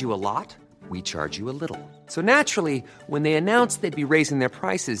charge you a lot, we charge you a little. So naturally, when they announced they'd be raising their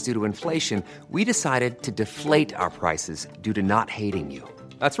prices due to inflation, we decided to deflate our prices due to not hating you.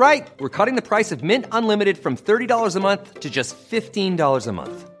 That's right. We're cutting the price of Mint Unlimited from $30 a month to just $15 a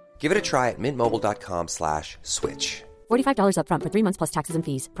month. Give it a try at mintmobile.com/switch. $45 up front for 3 months plus taxes and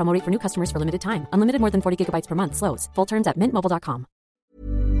fees. Promo rate for new customers for limited time. Unlimited more than 40 gigabytes per month. Slows full terms at mintmobile.com.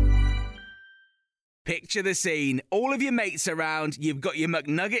 Picture the scene. All of your mates around, you've got your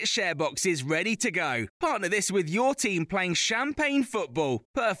McNugget share boxes ready to go. Partner this with your team playing champagne football.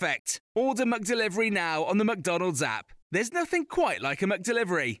 Perfect. Order McDelivery now on the McDonald's app. There's nothing quite like a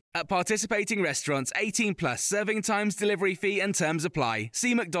McDelivery. At participating restaurants, 18 plus, serving times, delivery fee and terms apply.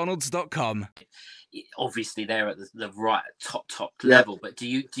 See mcdonalds.com. Obviously they're at the right top level, but do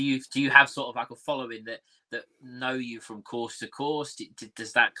you have sort of like a following that know you from course to course?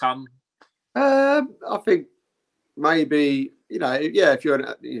 Does that come? I think maybe, you know, yeah, if you're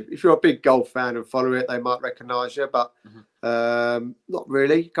a big golf fan and follow it, they might recognise you, but not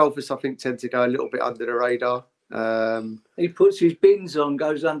really. Golfers, I think, tend to go a little bit under the radar. He puts his bins on,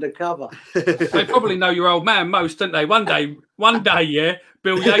 goes undercover. They probably know your old man most, don't they? One day, yeah,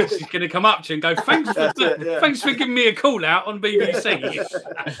 Bill Yates is going to come up to you and go, thanks for giving me a call out on BBC.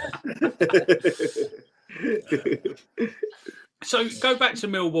 So go back to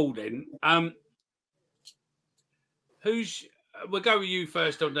Millwall then. We'll go with you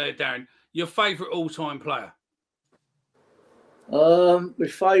first on there, Darren. Your favourite all-time player? My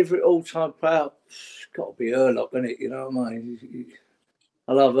favourite all-time player, it's got to be Urlock, isn't it? You know what I mean?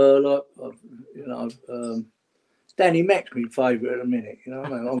 I love Urlock. You know, Danny Mack's my favourite at the minute. You know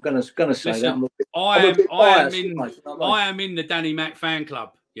what I mean? I'm gonna say that. I am in the Danny Mack fan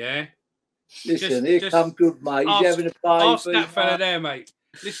club. Yeah. Listen, here come good mate. He's having a baby. Ask that fella there, mate.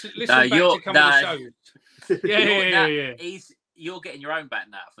 Listen back to come on the show. Yeah. You're getting your own back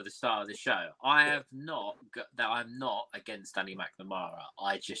now for the start of the show. I'm not against Danny McNamara.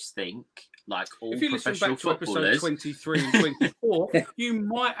 I just think, like all professional footballers, if you listen back to episode 23 and 24, you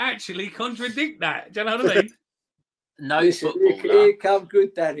might actually contradict that. Do you know what I mean? No, listen, here come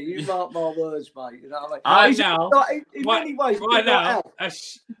good Danny. You mark my words, mate. You know what I mean? In many ways, right now,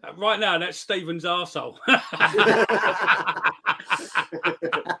 that's Stephen's arsehole.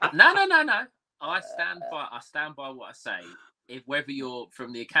 No. I stand by what I say. If whether you're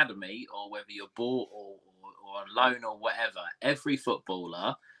from the academy or whether you're bought or on loan or whatever, every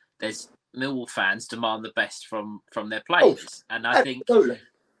footballer, there's Millwall fans demand the best from their players, and I think. But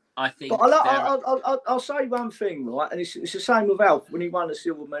I'll say one thing, right? And it's the same with Alf when he won the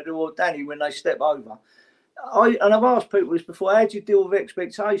silver medal, or Danny when they step over. I've asked people this before. How do you deal with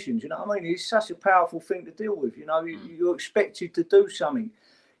expectations? You know what I mean? It's such a powerful thing to deal with. You know, you're expected to do something.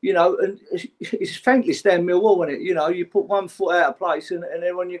 You know, and it's thankless down Millwall, isn't it? You know, you put one foot out of place and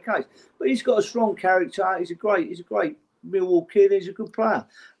they're on your case. But he's got a strong character. He's a great Millwall kid. He's a good player,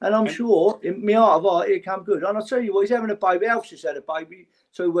 and I'm sure in my heart of heart, he'll come good. And I'll tell you what, he's having a baby. Alf's just had a baby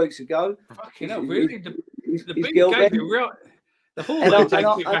 2 weeks ago. Fucking hell, really? The big gave you real. The whole takes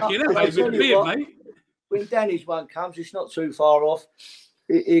it back in, mate. When Danny's one comes, it's not too far off.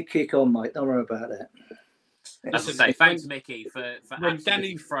 He'll kick on, mate. Don't worry about that. As I say, thanks, Mickey, for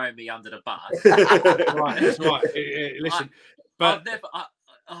Danny throwing me under the bus. Right, that's right. Listen, but I've never.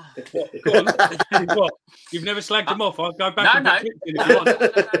 Go on. What? You've never slagged him off? I'll go back. No.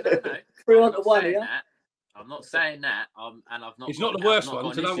 3-1, yeah. I'm not saying that. And I've not. It's not the worst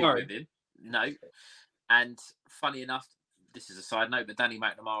one, so don't worry. No. And funny enough, this is a side note, but Danny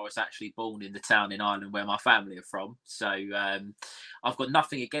McNamara was actually born in the town in Ireland where my family are from. So I've got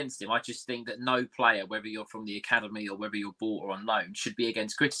nothing against him. I just think that no player, whether you're from the academy or whether you're bought or on loan, should be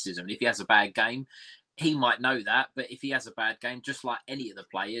against criticism. If he has a bad game, he might know that. But if he has a bad game, just like any of the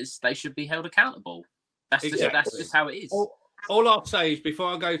players, they should be held accountable. That's just how it is. All I'll say is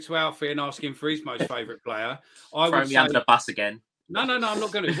before I go to Alfie and ask him for his most favourite player, I would say... under the bus again. No, I'm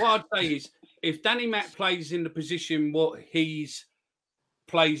not going to. What I'd say is, if Danny Mack plays in the position what he's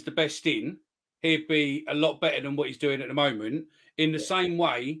plays the best in, he'd be a lot better than what he's doing at the moment. In the same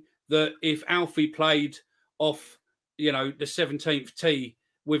way that if Alfie played off, you know, the 17th tee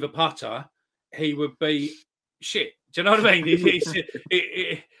with a putter, he would be shit. Do you know what I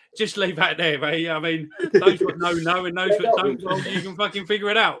mean? Just leave that there, mate. I mean, those that know and those that don't, well, you can fucking figure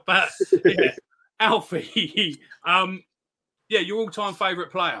it out. But yeah, Alfie, your all-time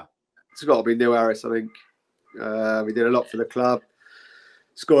favourite player. It's got to be Neil Harris, I think. We did a lot for the club.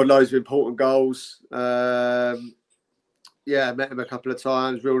 Scored loads of important goals. Met him a couple of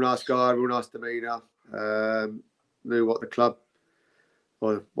times. Real nice guy, real nice demeanour. Knew what the club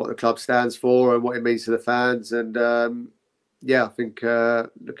stands for and what it means to the fans. And I think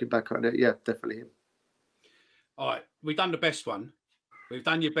looking back on it, definitely him. All right, we've done the best one. We've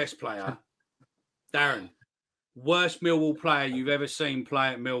done your best player. Darren, worst Millwall player you've ever seen play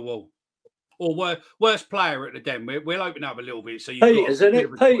at Millwall? Or worst player at the Den? We'll open up a little bit. So Peters, isn't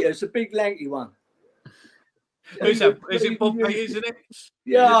it? Peters, a big lanky one. Who's that? Is it Bob Peters, isn't it?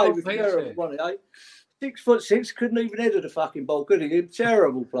 Yeah, he was terrible, wasn't he? 6'6", couldn't even head the fucking ball, could he?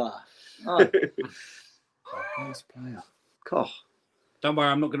 Terrible player. Oh. Worst player. God. Don't worry,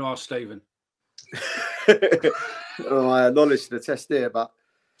 I'm not going to ask Stephen. I acknowledge the test here, but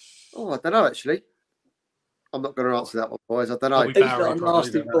I don't know actually. I'm not going to answer that one, boys. I don't know. He's not a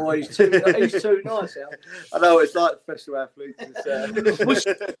nasty boy. He's too nice, Al. I know it's like professional athletes.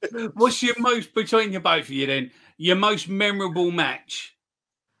 What's your most, between you both of you then, your most memorable match?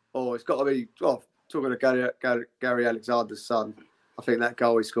 Oh, it's got to be, talking to Gary Alexander's son. I think that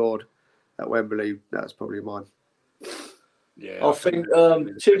goal he scored at Wembley, that's probably mine. Yeah, I think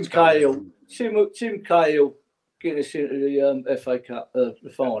Tim Cahill getting us into the FA Cup, the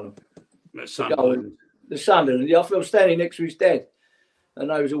final. The Sunderland. I was standing next to his dad, and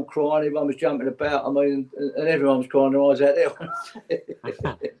they was all crying. Everyone was jumping about. I mean, and everyone was crying their eyes out there.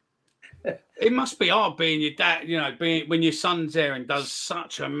 It must be hard being your dad, when your son's there and does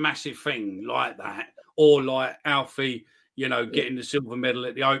such a massive thing like that, or like Alfie, getting the silver medal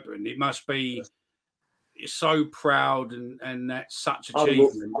at the Open. It must be so proud and that's such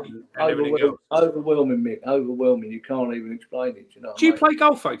achievement. Overwhelming, Mick. Overwhelming. You can't even explain it. Do you play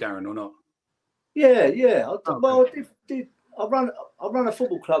golf, though, Darren, or not? Yeah. I run a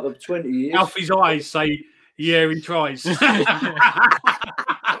football club of 20 years. Alfie's eyes say, yeah, he tries. He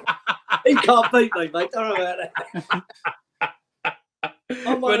can't beat me, mate. Don't worry about that.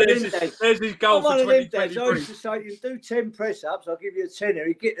 I'm one of them days. There's his goal for 2023. I used to say, you do 10 press-ups, I'll give you a tenner.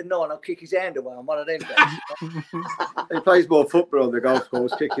 He'd get the 9, I'll kick his hand away. I'm one of them days. He plays more football on the golf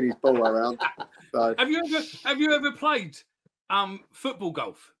course, kicking his ball around. So. Have you ever played football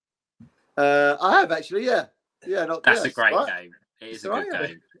golf? I have actually, yeah. That's a great game. It is a good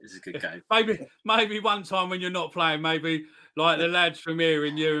game. It's a good game. Maybe one time when you're not playing, maybe like the lads from here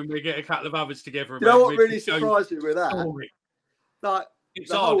and you, and we get a couple of others together. You know what really surprised me with that? Like,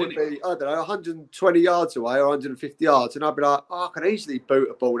 it's hard, would be, I don't know, 120 yards away or 150 yards, and I'd be like, I can easily boot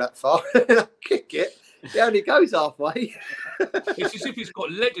a ball that far and I kick it. It only goes halfway. It's as if it's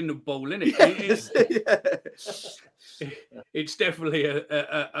got lead in the ball, isn't it? It's definitely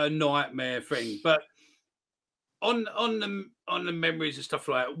a nightmare thing. But on the memories and stuff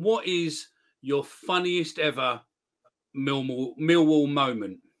like that, what is your funniest ever Millwall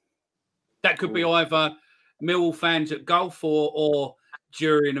moment? That could be either Millwall fans at golf or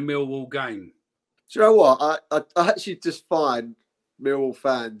during a Millwall game. Do you know what? I actually just find Millwall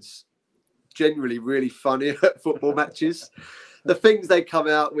fans generally really funny at football matches. The things they come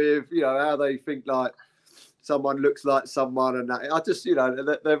out with, how they think like someone looks like someone, and that. I just,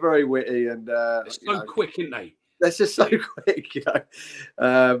 they're very witty and they're so quick, aren't they? They're just so quick,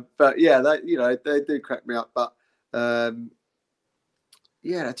 But yeah, they do crack me up. But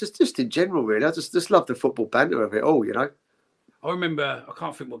just in general, really, I just love the football banter of it all, I remember, I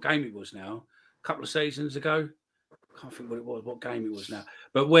can't think what game it was now. A couple of seasons ago. I can't think what game it was now.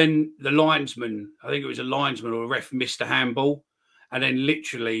 But when the linesman, I think it was a linesman or a ref, missed a handball, and then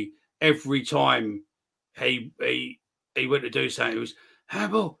literally every time he went to do something, it was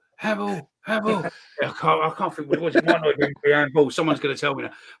handball. I can't think what it was. It might not even be handball. Someone's going to tell me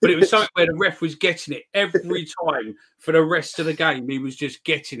now. But it was something where the ref was getting it every time for the rest of the game. He was just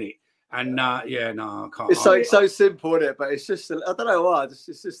getting it. And I can't. It's so simple, isn't it? But it's just, I don't know why. It's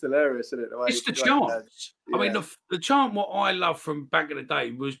just hilarious, isn't it? The way it's the chant. Yeah. I mean, the chant, what I love from back in the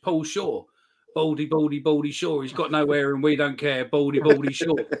day was Paul Shaw. Baldy, Baldy, Baldy Shaw. He's got nowhere and we don't care. Baldy, Baldy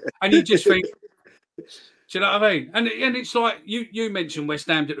Shaw. And you just think, do you know what I mean? And it's like, you mentioned West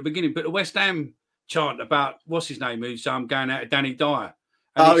Ham at the beginning, but the West Ham chant about, what's his name, who's going out of Danny Dyer.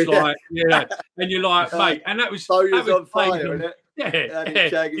 And like, and you're like, mate, and that was on fire, isn't it? Yeah,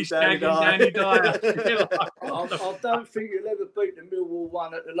 he's shagging Danny Dyer. I don't think you'll ever beat the Millwall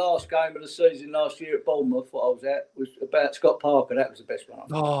one at the last game of the season last year at Bournemouth. What I was at was about Scott Parker. That was the best one.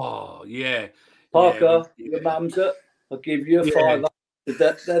 Oh yeah, Parker, your mum's it. I'll give you a $5.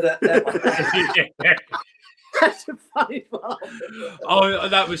 That's a funny one. Oh,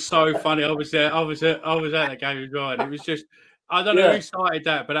 that was so funny. I was there. I was at the game as well. And it was just, I don't know who started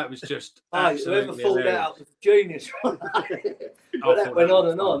that, but that was just whoever absolutely thought hilarious. that up was a genius. But that went on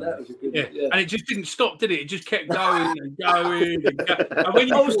and on. That was a good one. And it just didn't stop, did it? It just kept going and going and going. And when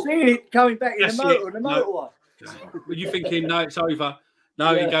you I was seeing it coming back in the motor, on the motorway. Were you thinking, no, it's over?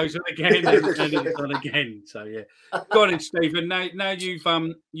 No, he goes on again and it's on again. So go on in, Stephen. Now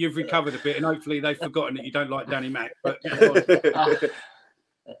you've recovered a bit, and hopefully they've forgotten that you don't like Danny Mac. But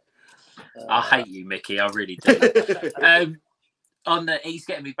I hate you, Mickey. I really do. He's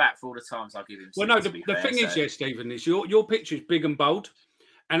getting me back for all the times I give him. Well, no, the thing is, Stephen, is your picture's big and bold,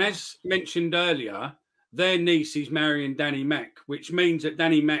 and as mentioned earlier, their niece is marrying Danny Mac, which means that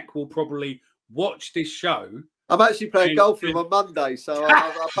Danny Mac will probably watch this show. I'm actually playing golf with him on Monday, so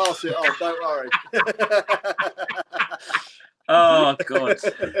I'll pass it on. Don't worry. Oh God!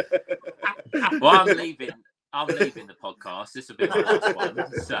 Well, I'm leaving the podcast. This will be my last one.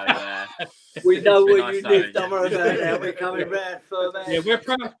 So we know where you live. Don't worry about it. We're coming round for that. Yeah,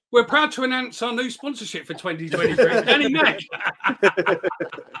 we're proud to announce our new sponsorship for 2023, Danny Mac.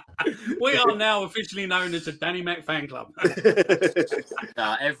 We are now officially known as the Danny Mac Fan Club.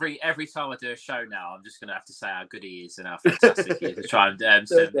 Every time I do a show now, I'm just going to have to say how good he is and how fantastic he is to try and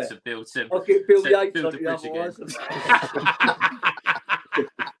to build some. I'll get Bill Yates build on the the bridge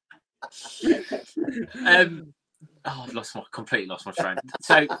again. I've completely lost my train.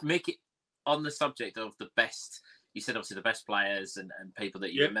 So, Mickey, on the subject of the best, you said obviously the best players and people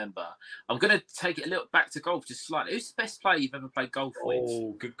that you remember. I'm going to take it a little back to golf, just slightly. Who's the best player you've ever played golf with?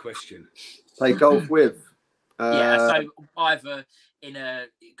 Oh, good question. Play golf with? So either in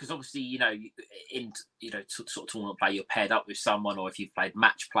because obviously sort of tournament play, you're paired up with someone, or if you've played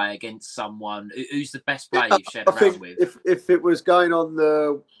match play against someone. Who's the best player you've shared around with? If it was going on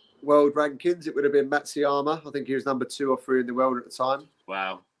the world rankings, it would have been Matsuyama. I think he was number 2 or 3 in the world at the time.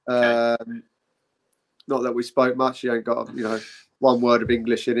 Wow. Okay. Not that we spoke much. He ain't got one word of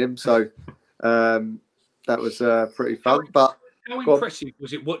English in him, so that was pretty fun. But how impressive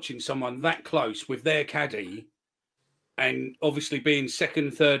was it watching someone that close with their caddy, and obviously being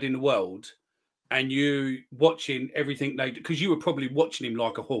second, third in the world, and you watching everything they do, because you were probably watching him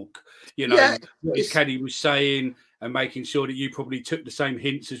like a hawk, what his caddy was saying, and making sure that you probably took the same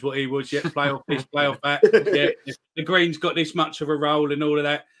hints as what he was. Yeah, play off this, play off that. Yeah, the green's got this much of a roll and all of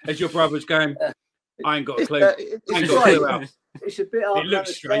that. As your brother's going, I ain't got a clue. It's a bit hard to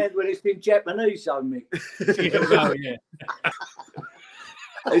understand when it's in Japanese, though, Mick.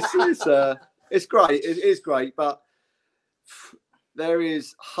 It's great. It is great, but there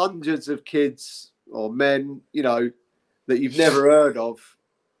is hundreds of kids or men, that you've never heard of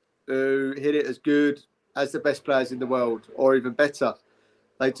who hit it as good as the best players in the world, or even better.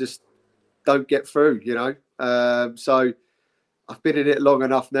 They just don't get through, So I've been in it long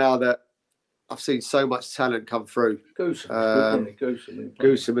enough now that I've seen so much talent come through. Goosam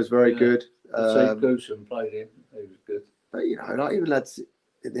was very good. Goosam played him. He was good. But, even lads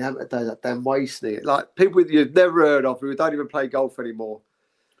in the amateur days, like Dan Wasney, like people you've never heard of who don't even play golf anymore.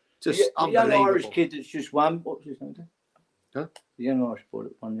 Just unbelievable. The young Irish kid that's just won. What's his name? Huh? The young Irish boy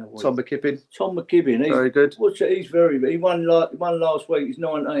that won the other week. Tom McKibbin. He's very good. He won last week. He's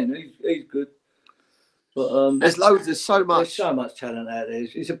 19. He's good. But there's so much talent out there.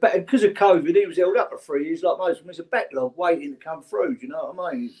 It's because of COVID. He was held up for 3 years, like most of them. It's a backlog waiting to come through. Do you know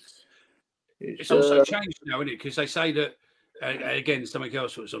what I mean? It's also changed now, isn't it? Because they say that again, something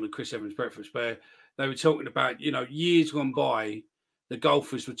else was on the Chris Evans breakfast where they were talking about years gone by, the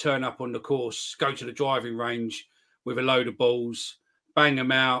golfers would turn up on the course, go to the driving range with a load of balls, bang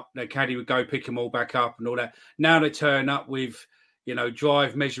them out. Their caddy would go pick them all back up and all that. Now they turn up with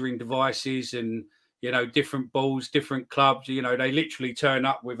drive measuring devices and different balls, different clubs. They literally turn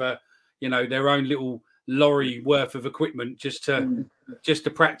up with their own little lorry worth of equipment just to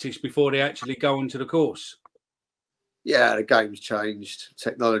practice before they actually go onto the course. Yeah, the game's changed.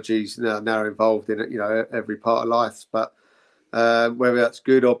 Technology's now involved in it, every part of life. But whether that's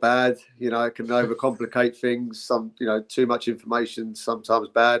good or bad, it can overcomplicate things. Some, too much information, sometimes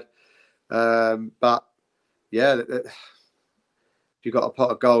bad. But yeah, if you've got a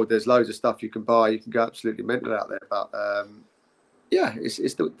pot of gold, there's loads of stuff you can buy. You can go absolutely mental out there. But it's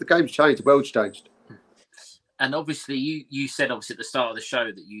the game's changed. The world's changed. And obviously, you said at the start of the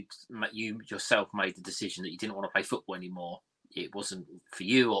show that you yourself made the decision that you didn't want to play football anymore. It wasn't for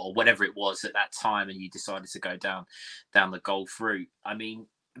you, or whatever it was at that time, and you decided to go down the golf route. I mean,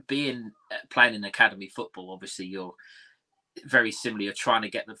 playing in academy football, obviously you're very similar. You're trying to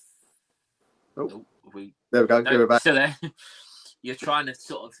get the. There we go. No, we're back. Still there. You're trying to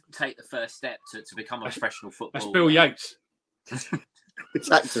sort of take the first step to become a professional footballer. That's Bill Yates.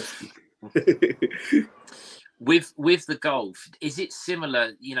 It's active. With the golf, is it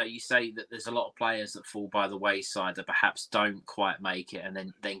similar? You know, you say that there's a lot of players that fall by the wayside that perhaps don't quite make it and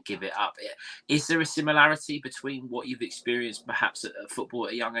then give it up. Is there a similarity between what you've experienced perhaps at football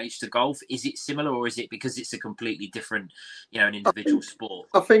at a young age to golf? Is it similar, or is it because it's a completely different, an individual sport?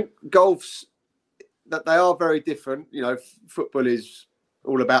 I think golf's that they are very different. You know, football is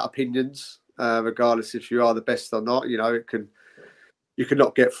all about opinions, regardless if you are the best or not. You know, you can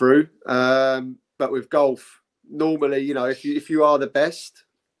not get through. But with golf, normally, if you are the best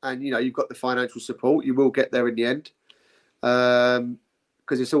and, you've got the financial support, you will get there in the end.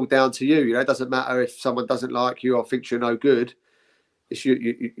 Because it's all down to you. It doesn't matter if someone doesn't like you or thinks you're no good. It's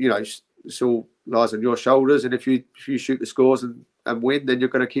it's all lies on your shoulders. And if you shoot the scores and win, then you're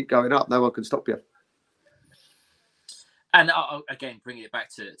going to keep going up. No one can stop you. And again, bringing it back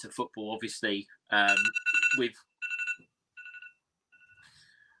to football, obviously, with...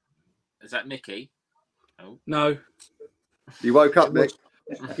 Is that Mickey? Oh. No. You woke up, Mick?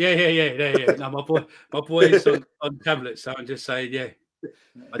 Yeah. No, my boy is on tablets, so I'm just saying, yeah.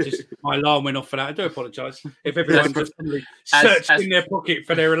 My alarm went off for that. I do apologise if everyone just searched in their pocket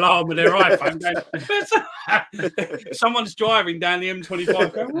for their alarm with their iPhone. Someone's driving down the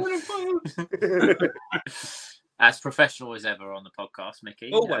M25 going, what the fuck? As professional as ever on the podcast,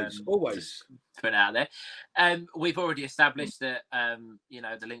 Mickey. Always. Put it out there. We've already established that,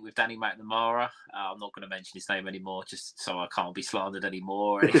 the link with Danny McNamara. I'm not going to mention his name anymore, just so I can't be slandered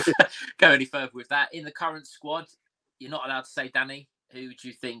anymore. Go any further with that. In the current squad, you're not allowed to say Danny. Who do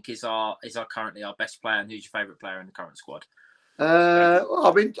you think is currently our best player, and who's your favourite player in the current squad?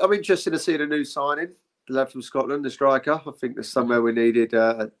 I'm interested to see the new signing, the lad from Scotland, the striker. I think there's somewhere we needed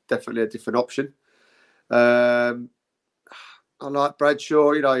definitely a different option. I like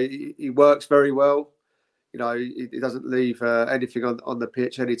Bradshaw. He works very well. He doesn't leave anything on the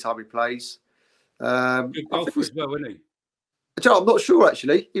pitch anytime he plays. Good golfer as well, isn't he? I'm not sure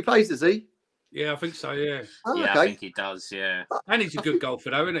actually. He plays, does he? Yeah, I think so. Yeah. Oh, yeah, okay. I think he does. Yeah. And he's a good golfer,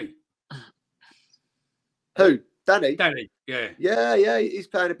 though, isn't he? Who? Danny? Danny. Yeah. Yeah. He's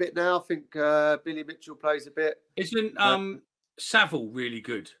playing a bit now. I think Billy Mitchell plays a bit. Isn't Saville really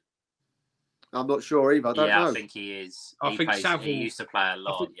good? I'm not sure either. I don't know. I think he is. Saville, he used to play a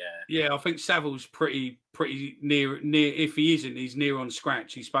lot. I think Saville's pretty near. If he isn't, he's near on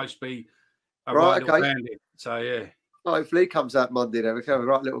scratch. He's supposed to be a right little bandit. So yeah. Well, hopefully he comes out Monday. Then we can have a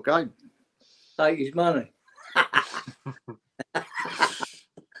right little game. Take his money.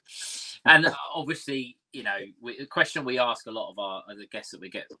 And obviously, a question we ask a lot of our other guests that we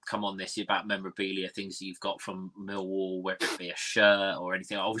get come on this about memorabilia, things that you've got from Millwall, whether it be a shirt or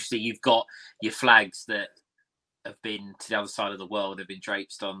anything. Obviously, you've got your flags that have been to the other side of the world, have been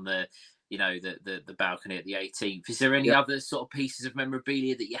draped on the balcony at the 18th. Is there any other sort of pieces of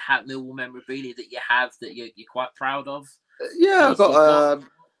memorabilia that you have, Millwall memorabilia that you have that you're quite proud of? Yeah,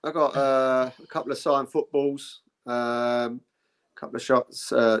 I've got a couple of signed footballs, a couple of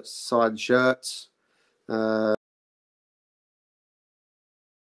signed shirts. The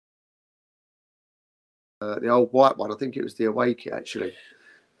old white one, I think it was the away kit actually,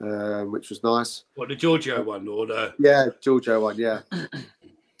 which was nice. What, the Giorgio one or the? Yeah, Giorgio one. Yeah.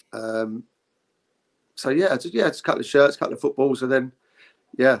 Just a couple of shirts, a couple of footballs, and then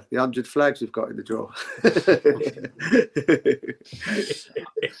the 100 flags we've got in the drawer.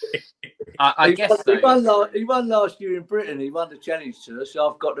 I guess he won last year in Britain. He won the challenge to us. So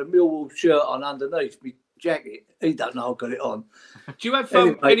I've got the Millwall shirt on underneath my jacket. He don't know I've got it on. Do you have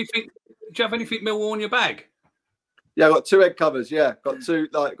anything? Do you have anything Millwall in your bag? Yeah, I've got 2 head covers. Yeah, got 2.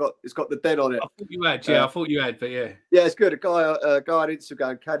 It's got the den on it. I thought you had. Yeah, I thought you had. But yeah. Yeah, it's good. A guy on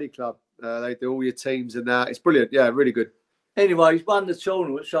Instagram, Caddy Club. They do all your teams and that. It's brilliant. Yeah, really good. Anyway, he's won the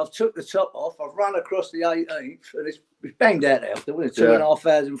tournament, so I've took the top off. I've run across the 18th, and it's banged out there. There were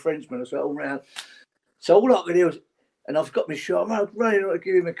 2,500 Frenchmen all round. So all I could hear was, and I've got my shot. I'm running to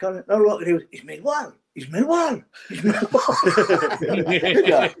give him a comment. All I could hear was, "It's Millwall. It's Millwall. It's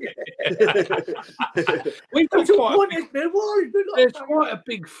Millwall." There's quite a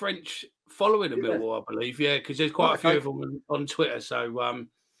big French following of Millwall, I believe. Yeah, because there's quite a few of them on Twitter. So and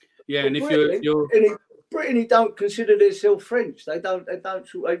if you're Britain, he don't consider themselves French. They don't. They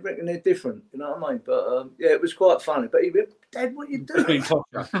reckon they're different. You know what I mean? But it was quite funny. But he went, "Dad, what are you doing?"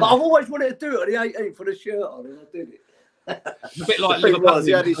 But I've always wanted to do it on the 18th for the shirt on, and I did it. It's a bit like Liverpool.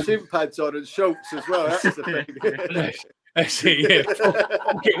 He had his shin pads on and shorts as well. That's the thing. That's it. Yeah,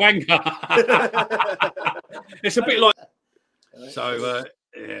 pocket wanker. It's a bit like. So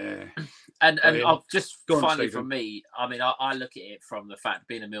yeah. And I'll just finally from me, I mean, I look at it from the fact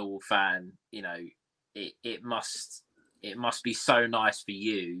being a Millwall fan, it must be so nice for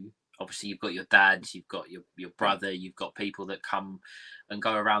you, obviously you've got your dad, you've got your brother, you've got people that come and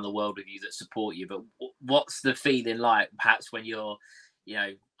go around the world with you that support you. But what's the feeling like, perhaps when you're,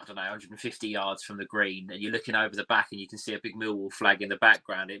 I don't know, 150 yards from the green and you're looking over the back and you can see a big Millwall flag in the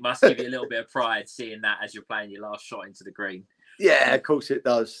background? It must give you a little bit of pride seeing that as you're playing your last shot into the green. Yeah, of course it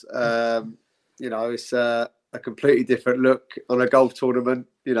does. It's a completely different look on a golf tournament.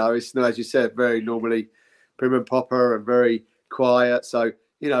 It's, as you said, very normally prim and proper and very quiet. So,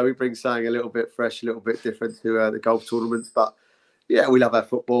 we bring something a little bit fresh, a little bit different to the golf tournaments. But yeah, we love our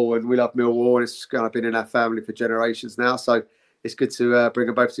football and we love Millwall, and it's kind of been in our family for generations now. So it's good to bring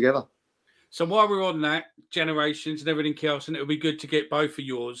them both together. So while we're on that, generations and everything else, and it'll be good to get both of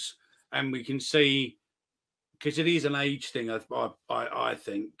yours, and we can see, because it is an age thing, I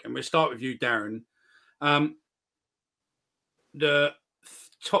think. And we'll start with you, Darren. The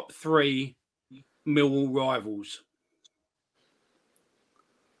top 3 Millwall rivals.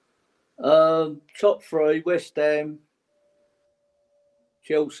 Top 3: West Ham,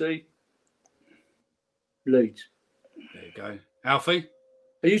 Chelsea, Leeds. There you go. Alfie?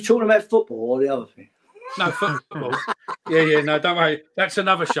 Are you talking about football or the other thing? No, football. Yeah, no, don't worry. That's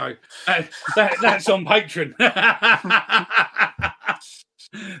another show. That's on Patreon.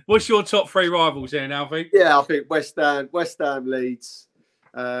 What's your top 3 rivals then, Alfie? Yeah, I think West Ham, Leeds.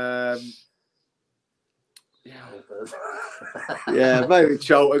 Yeah, maybe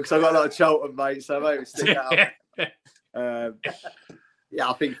Charlton, because I've got a lot of Charlton mates, so maybe stick that out. Yeah,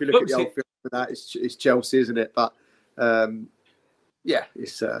 I think if you look at the old film for that, it's Chelsea, isn't it? But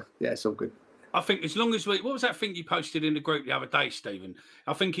it's all good. I think as long as what was that thing you posted in the group the other day, Stephen?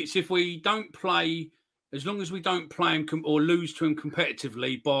 I think it's if we don't play, as long as we don't play him or lose to him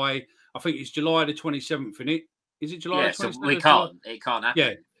competitively by, I think it's July the 27th, isn't it? Is it July the 27th? So it can't happen.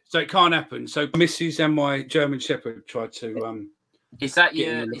 Yeah, so it can't happen. So Mrs. and my German Shepherd tried to. Is that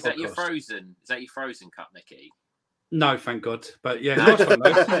your Frozen? Is that your Frozen cup, Mickey? No, thank God. But yeah, nice one,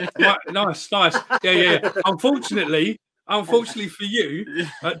 though. Nice. Yeah. Unfortunately for you,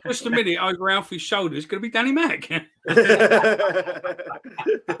 just a minute over Alfie's shoulder is going to be Danny Mack.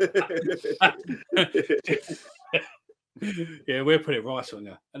 Yeah, we'll put it right on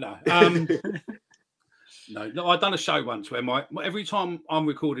you. No. No, I've done a show once where every time I'm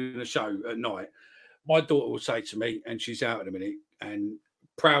recording a show at night, my daughter will say to me, and she's out in a minute, and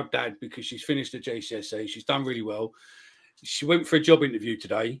proud dad because she's finished the GCSE, she's done really well. She went for a job interview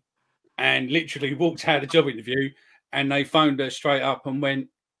today and literally walked out of the job interview, and they phoned her straight up and went,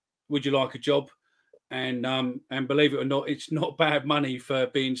 "Would you like a job?" And believe it or not, it's not bad money for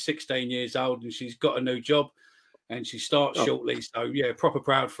being 16 years old, and she's got a new job. And she starts shortly. So, yeah, proper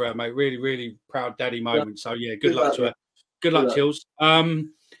proud for her, mate. Really, really proud daddy moment. So, yeah, good luck to her. Good luck, Chills.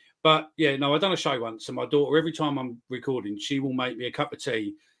 But, yeah, no, I've done a show once. And my daughter, every time I'm recording, she will make me a cup of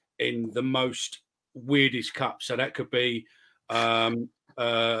tea in the most weirdest cup. So that could be a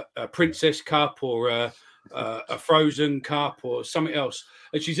princess cup or a frozen cup or something else.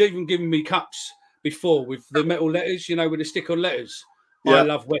 And she's even given me cups before with the metal letters, with the stick-on letters. Yeah. I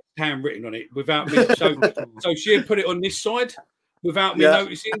love West Ham written on it without me. So she'd put it on this side without me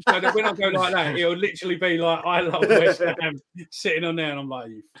noticing. So that when I go like that, it'll literally be like, "I love West Ham" sitting on there. And I'm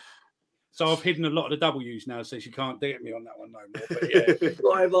like, so I've hidden a lot of the W's now, so she can't get me on that one no more. But yeah.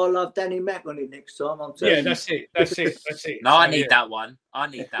 Why have I love Danny Mack on it next time? I'm telling you. That's it. No, I need that one. I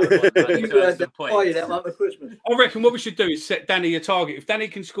need that one. That one for Christmas. I reckon what we should do is set Danny a target. If Danny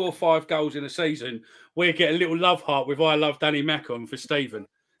can score 5 goals in a season, we'll get a little love heart with "I love Danny Mack" on for Stephen.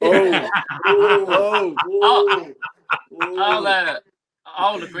 I'll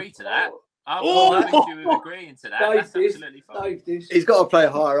agree to that. I'll agreeing to that. That's absolutely fine. He's got to play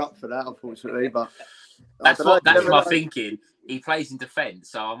higher up for that, unfortunately. But that's my thinking. He plays in defence,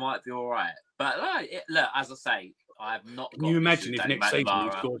 so I might be all right. But look, as I say, I have not. Can you imagine if next season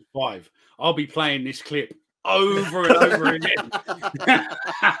he scores 5? I'll be playing this clip over and over again.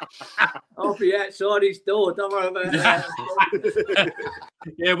 I'll be outside his door. Don't worry about that.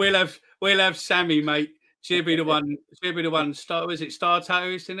 Yeah, we'll have Sammy, mate. She'll be the one. Is it Star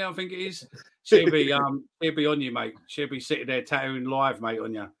Tattooist in there? I think it is. She'll be on you, mate. She'll be sitting there tattooing live, mate,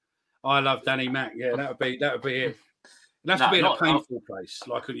 on you. "I love Danny Mack." Yeah, that would be it. It has to be in a painful place,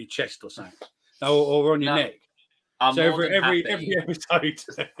 like on your chest or something, or on your neck. So every episode.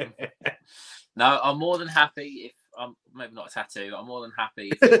 No, I'm more than happy if maybe not a tattoo. I'm more than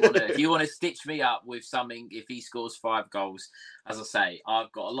happy if you want to stitch me up with something. If he scores 5 goals, as I say, I've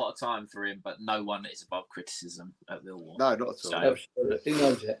got a lot of time for him, but no one is above criticism at Millwall. No, not at all. Absolutely. He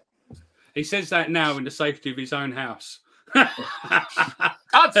knows it. He says that now in the safety of his own house.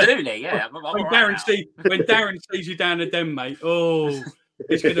 Absolutely, yeah. When Darren sees you down the den, mate. Oh,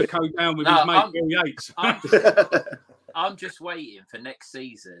 he's going to go down with his mate Bill Yates. I'm just waiting for next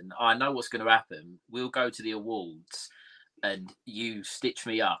season. I know what's going to happen. We'll go to the awards and you stitch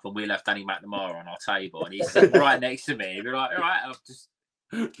me up and we'll have Danny McNamara on our table and he's sitting right next to me. We're like, all right, I'll just...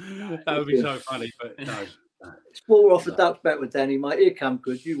 That would be so funny, but no. Sport off the ducks back with Danny, mate. Here come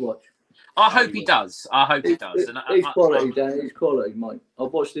good. You watch. I hope he does. I hope he does. He's quality, Danny. He's quality, mate.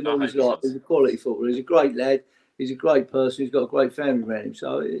 I've watched him all his life. He's a quality footballer. He's a great lad. He's a great person. He's got a great family around him.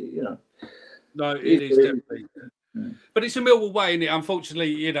 So, you know. No, it is definitely. But it's a Millwall way, isn't it? Unfortunately,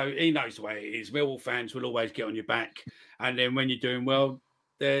 you know, he knows the way it is. Millwall fans will always get on your back. And then when you're doing well,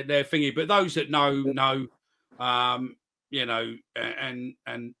 they're thingy. But those that know, you know,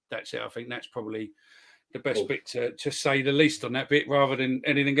 and that's it. I think that's probably the best bit to say the least on that bit rather than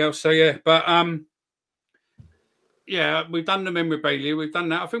anything else. So, yeah. But, yeah, we've done the memorabilia. We've done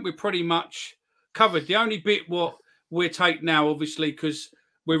that. I think we're pretty much covered. The only bit what we're taking now, obviously, because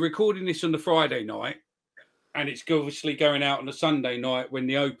we're recording this on the Friday night, and it's obviously going out on the Sunday night when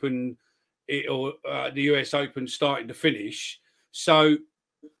the Open the US Open starting to finish. So,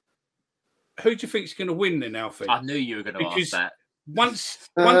 who do you think is going to win then, Alfie? I knew you were going to ask that. Once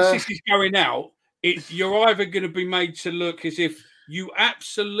this is going out, you're either going to be made to look as if you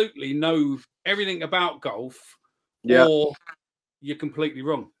absolutely know everything about golf, or you're completely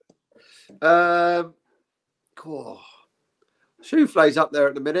wrong. Shooflay's up there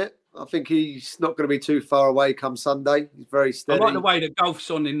at the minute. I think he's not going to be too far away come Sunday. He's very steady. I like the way that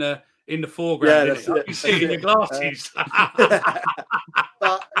golf's on in the foreground. Yeah, that's it. You see it in your glasses.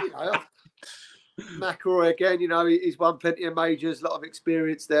 But you know, McIlroy again. You know, he's won plenty of majors, a lot of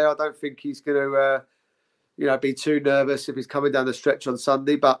experience there. I don't think he's going to, you know, be too nervous if he's coming down the stretch on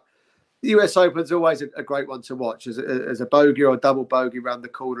Sunday. But the US Open's always a great one to watch. As a bogey or a double bogey around the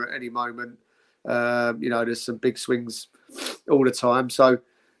corner at any moment. You know, there's some big swings all the time. So.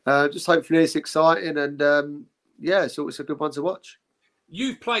 Just hopefully it's exciting and yeah, so it's a good one to watch.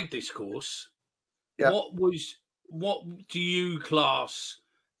 You've played this course. Yeah. What do you class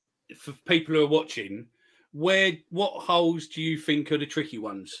for people who are watching? What holes do you think are the tricky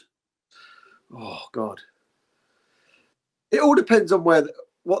ones? Oh God, it all depends on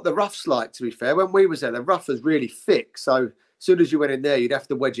what the rough's like. To be fair, when we was there, the rough was really thick. So as soon as you went in there, you'd have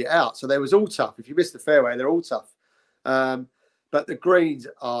to wedge it out. So they was all tough. If you missed the fairway, they're all tough. But the greens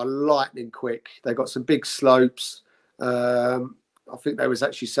are lightning quick. They've got some big slopes. I think they was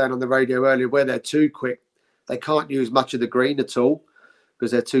actually saying on the radio earlier where they're too quick, they can't use much of the green at all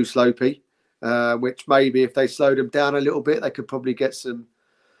because they're too slopey, which maybe if they slowed them down a little bit, they could probably get some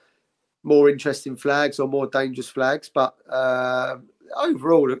more interesting flags or more dangerous flags. But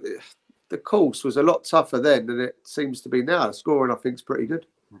overall, the course was a lot tougher then than it seems to be now. The scoring, I think, is pretty good.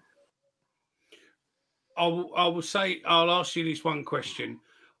 I will say, I'll ask you this one question.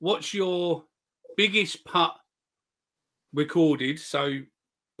 What's your biggest putt recorded? So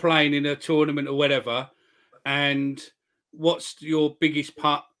playing in a tournament or whatever. And what's your biggest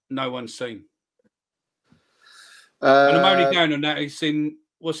putt no one's seen? And I'm only going on that. He's seen,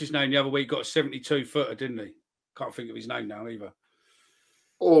 what's his name the other week? Got a 72-footer, didn't he? Can't think of his name now either.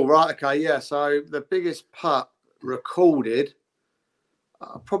 Oh, right. Okay. Yeah. So the biggest putt recorded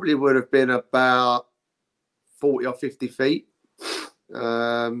probably would have been about 40 or 50 feet.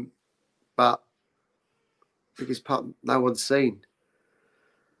 But biggest putt no one's seen.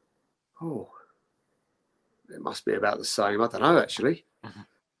 Oh, it must be about the same. I don't know, actually.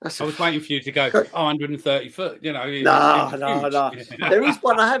 I was waiting for you to go 130 foot, you know. No. There is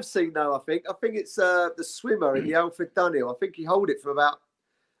one I have seen, though, I think. I think it's the swimmer in the Alfie Dunhill. I think he held it from about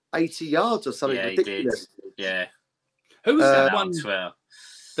 80 yards or something ridiculous. He did. Yeah. Who was that one?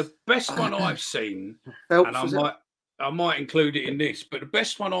 The best one I've seen, Phelps, and I might include it in this, but the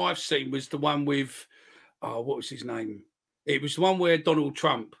best one I've seen was the one with, what was his name? It was the one where Donald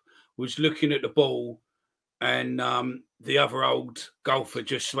Trump was looking at the ball and the other old golfer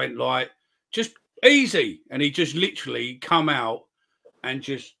just went just easy. And he just literally come out and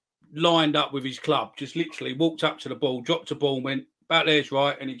just lined up with his club, just literally walked up to the ball, dropped the ball and went, about there's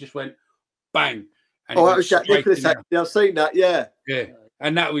right. And he just went, bang. And that was Jack Nicklaus. I've seen that, yeah. Yeah.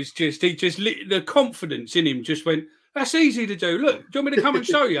 And that was just, the confidence in him just went, that's easy to do. Look, do you want me to come and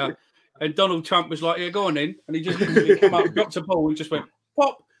show you? And Donald Trump was like, yeah, go on then. And he just literally came up, dropped a ball and just went,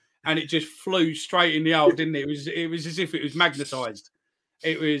 pop. And it just flew straight in the hole, didn't it? It was as if it was magnetised.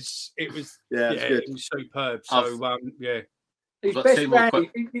 It was superb. So, yeah. His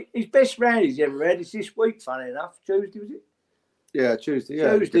best round he's ever had is this week, funny enough. Tuesday, was it? Yeah, Tuesday,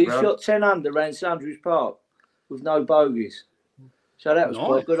 yeah. Tuesday, he shot 10 under around Sundridge Park with no bogeys. So that was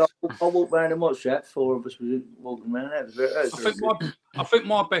quite good. I walked around and watched that. 4 of us was walking around. That was very good. I think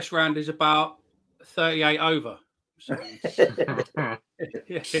my best round is about 38 over. So.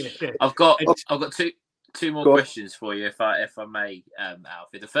 I've got two more questions for you, if I may,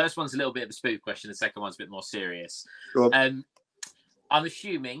 Alfie. The first one's a little bit of a spoof question. The second one's a bit more serious. I'm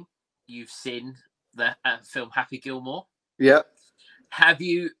assuming you've seen the film Happy Gilmore. Yeah. Have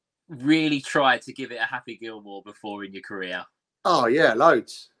you really tried to give it a Happy Gilmore before in your career? Oh yeah,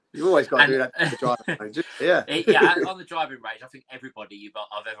 loads. You've always got to do that on the driving range. Yeah. On the driving range, I think everybody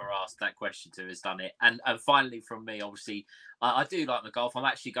I've ever asked that question to has done it. And finally, from me, obviously, I do like my golf. I'm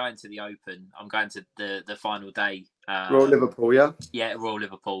actually going to the Open. I'm going to the final day. Royal Liverpool, yeah. Yeah, Royal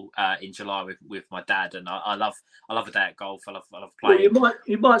Liverpool in July with my dad, and I love a day at golf. I love playing. Well,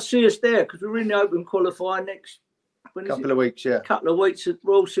 you might see us there because we're in the Open qualifier next couple of weeks. Yeah, couple of weeks at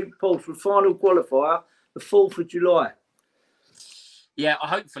Royal St Paul's for final qualifier, the 4th of July. Yeah,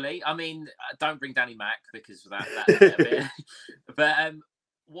 hopefully. I mean, don't bring Danny Mac because of that. But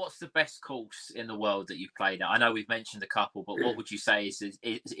what's the best course in the world that you've played at? I know we've mentioned a couple, but what would you say is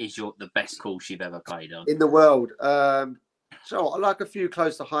the best course you've ever played on? In the world? So I like a few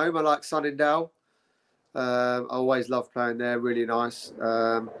close to home. I like Sunningdale. I always love playing there. Really nice.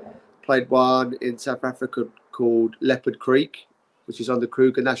 Played one in South Africa called Leopard Creek, which is on the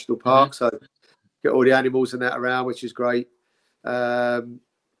Kruger National Park. So get all the animals and that around, which is great. Yeah,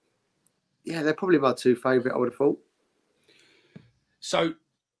 they're probably my 2 favourite, I would have thought. So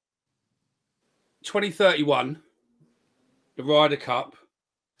 2031, the Ryder Cup,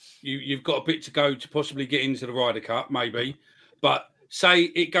 you've got a bit to go to possibly get into the Ryder Cup, maybe. But say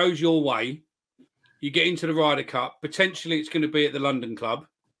it goes your way, you get into the Ryder Cup, potentially it's going to be at the London Club.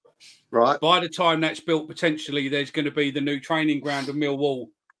 Right. By the time that's built, potentially there's going to be the new training ground of Millwall.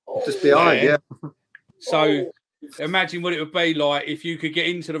 Just behind, yeah. So imagine what it would be like if you could get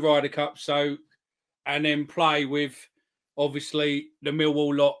into the Ryder Cup, and then play with, obviously, the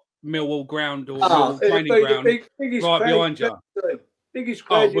Millwall ground or Millwall training ground right behind you. Biggest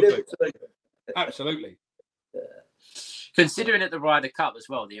craze you'd ever seen. Absolutely. Considering at the Ryder Cup as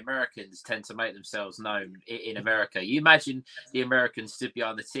well, the Americans tend to make themselves known in America. You imagine the Americans stood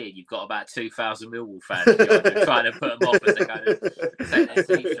behind the tee, and you've got about 2,000 Millwall fans trying to put them off as they kind of take their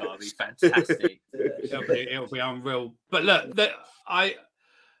tee shot. It'll be fantastic. It'll be unreal. But look, I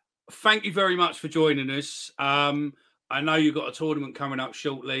thank you very much for joining us. I know you've got a tournament coming up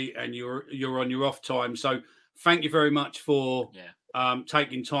shortly, and you're on your off time. So thank you very much for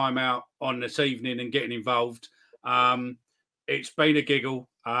taking time out on this evening and getting involved. It's been a giggle.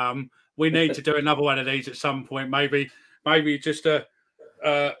 We need to do another one of these at some point. Maybe just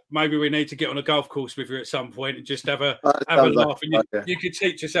maybe we need to get on a golf course with you at some point and just have a laugh. And you could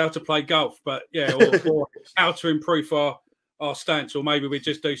teach us how to play golf, but or how to improve our stance, or maybe we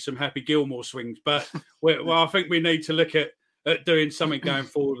just do some Happy Gilmore swings. But I think we need to look at doing something going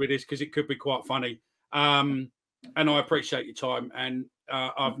forward with this because it could be quite funny. And I appreciate your time. And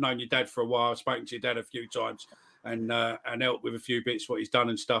I've known your dad for a while. I've spoken to your dad a few times and helped with a few bits what he's done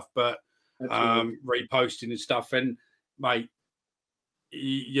and stuff. But reposting and stuff. And mate,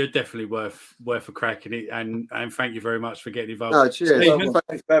 you're definitely worth a crack in it. And thank you very much for getting involved. No, cheers.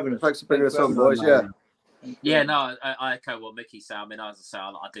 Thanks for having us. Thanks for bringing us on, boys. Yeah. Yeah, no, I echo what Mickey said. I mean, as I say,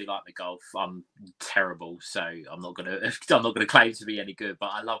 I do like my golf. I'm terrible, so I'm not gonna claim to be any good. But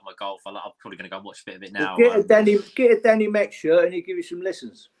I love my golf. I'm probably gonna go and watch a bit of it now. Get a Danny Mac shirt, and he'll give you some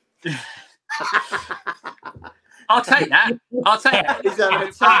lessons. I'll take that. He's having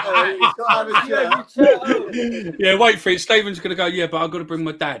a tattoo. He's got to have a shirt. Yeah, wait for it. Stephen's gonna go. Yeah, but I've got to bring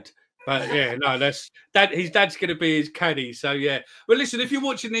my dad. But yeah, no, that's dad. His dad's going to be his caddy. So yeah. But listen, if you're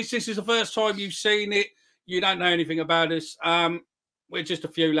watching this is the first time you've seen it. You don't know anything about us. We're just a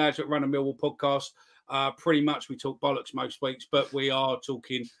few lads that run a Millwall podcast. Pretty much we talk bollocks most weeks, but we are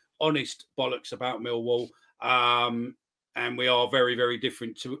talking honest bollocks about Millwall. And we are very, very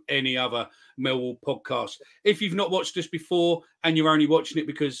different to any other Millwall podcast. If you've not watched us before and you're only watching it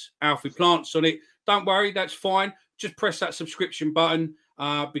because Alfie Plant's on it, don't worry, that's fine. Just press that subscription button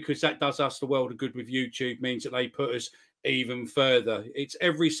because that does us the world of good with YouTube, means that they put us even further. It's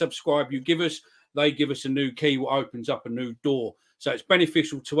every subscribe you give us, they give us a new key, what opens up a new door. So it's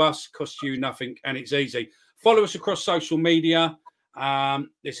beneficial to us, costs you nothing, and it's easy. Follow us across social media.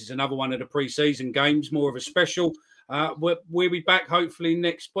 This is another one of the pre-season games, more of a special. We'll be back hopefully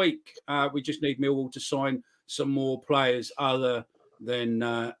next week. We just need Millwall to sign some more players other than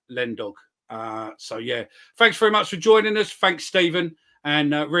Lendog. So, yeah, thanks very much for joining us. Thanks, Stephen.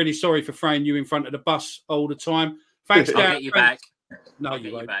 And really sorry for throwing you in front of the bus all the time. Thanks, Dan. I'll get you back. No,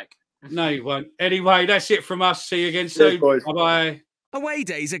 you won't. No, you won't. Anyway, that's it from us. See you again soon. Bye-bye. Away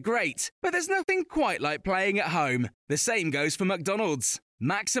days are great, but there's nothing quite like playing at home. The same goes for McDonald's.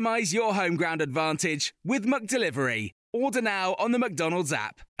 Maximise your home ground advantage with McDelivery. Order now on the McDonald's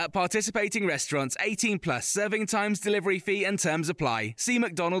app. At participating restaurants, 18 plus, serving times, delivery fee and terms apply. See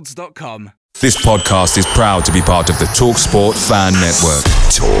mcdonalds.com. This podcast is proud to be part of the TalkSport Fan Network.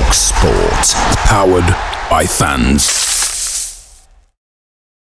 TalkSport. Powered by fans.